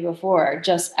marry me before,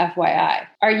 just FYI.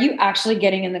 Are you actually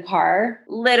getting in the car?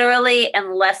 Literally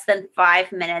in less than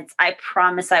 5 minutes. I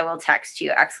promise I will text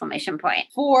you, exclamation point.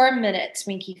 4 minutes,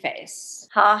 winky face.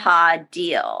 Ha ha,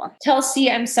 deal. Tell C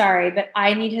I'm sorry, but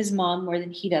I need his mom more than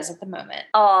he does at the moment.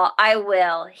 Oh, I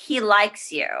will. He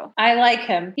likes you. I like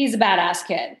him. He's a badass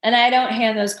kid. And I don't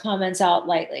hand those comments out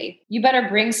lightly. You better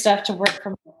bring stuff to work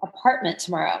from my apartment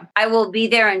tomorrow. I will be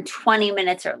there in 20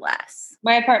 minutes or less.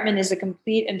 My apartment is a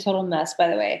complete and total mess, by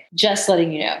the way. Just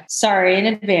letting you know. Sorry in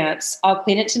advance. I'll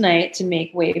clean it tonight to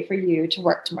make way for you to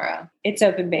work tomorrow. It's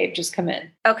open, babe. Just come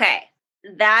in. Okay.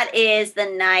 that is the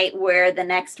night where the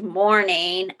next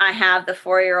morning I have the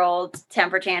 4-year-old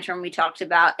temper tantrum we talked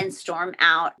about and storm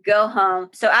out, go home.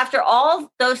 So after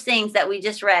all those things that we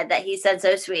just read that he said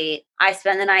so sweet, I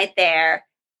spend the night there.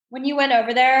 When you went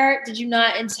over there, did you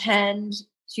not intend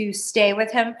to stay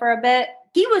with him for a bit?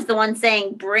 He was the one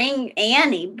saying, bring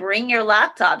Annie, bring your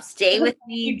laptop, stay with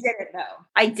me. You didn't know.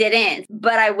 I didn't,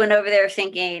 but I went over there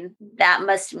thinking that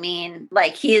must mean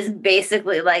like he is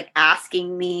basically like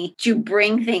asking me to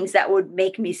bring things that would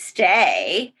make me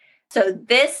stay. So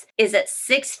this is at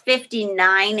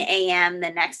 6:59 a.m. the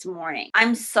next morning.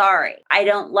 I'm sorry. I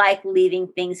don't like leaving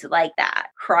things like that.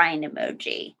 Crying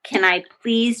emoji. Can I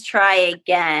please try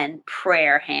again?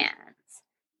 Prayer hands.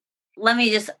 Let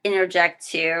me just interject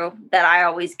too that I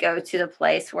always go to the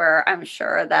place where I'm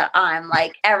sure that I'm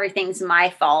like, everything's my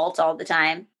fault all the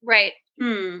time. Right.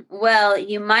 Well,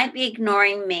 you might be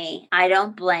ignoring me. I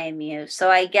don't blame you. So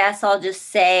I guess I'll just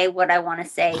say what I want to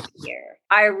say here.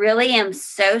 I really am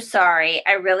so sorry.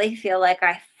 I really feel like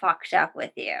I fucked up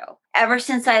with you. Ever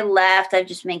since I left, I've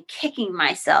just been kicking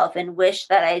myself and wish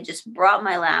that I just brought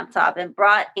my laptop and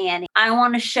brought Annie. I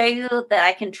want to show you that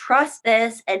I can trust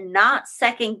this and not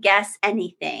second guess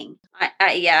anything.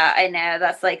 I know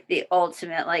that's like the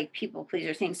ultimate like people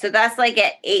pleaser thing. So that's like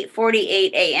at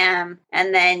 8:48 a.m.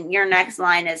 And then your next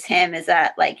line is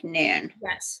at like noon.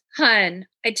 Yes. Hun,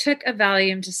 I took a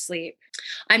Valium to sleep.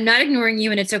 I'm not ignoring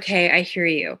you and it's okay. I hear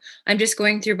you. I'm just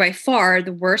going through by far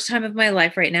the worst time of my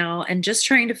life right now and just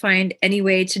trying to find any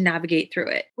way to navigate through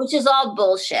it. Which is all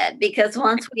bullshit because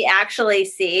once we actually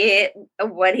see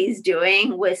what he's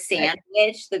doing with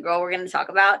Sandwich, the girl we're going to talk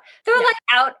about, they're like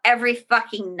out every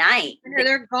fucking night.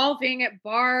 They're golfing at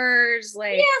bars.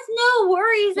 Like, he has no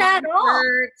worries at all.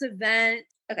 Event.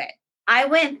 Okay. I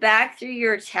went back through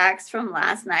your text from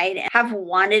last night and have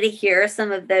wanted to hear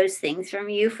some of those things from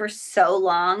you for so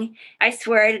long. I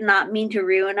swear I did not mean to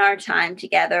ruin our time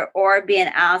together or be an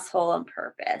asshole on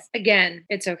purpose. Again,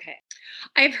 it's okay.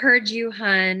 I've heard you,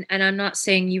 hun, and I'm not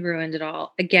saying you ruined it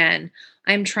all. Again,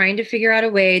 I'm trying to figure out a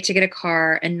way to get a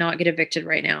car and not get evicted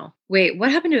right now. Wait,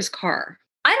 what happened to his car?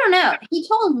 I don't know. He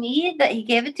told me that he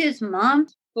gave it to his mom.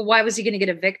 But why was he going to get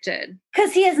evicted?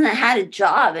 Because he hasn't had a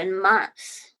job in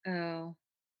months. Oh.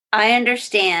 I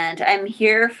understand. I'm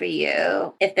here for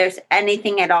you. If there's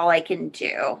anything at all I can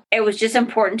do. It was just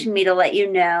important to me to let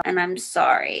you know, and I'm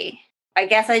sorry. I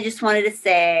guess I just wanted to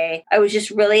say I was just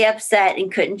really upset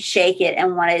and couldn't shake it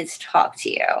and wanted to talk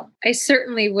to you. I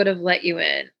certainly would have let you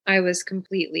in. I was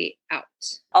completely out.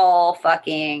 All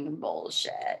fucking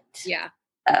bullshit. Yeah.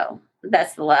 Oh,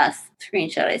 that's the last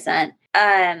screenshot I sent.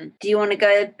 Do you want to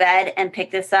go to bed and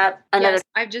pick this up? Yes,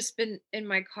 I've just been in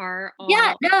my car.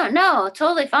 Yeah, no,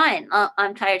 totally fine.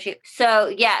 I'm tired too. So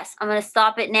yes, I'm going to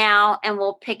stop it now and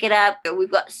we'll pick it up.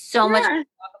 We've got so much to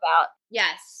talk about.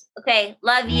 Yes. Okay,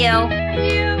 love you. Love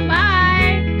you. Bye.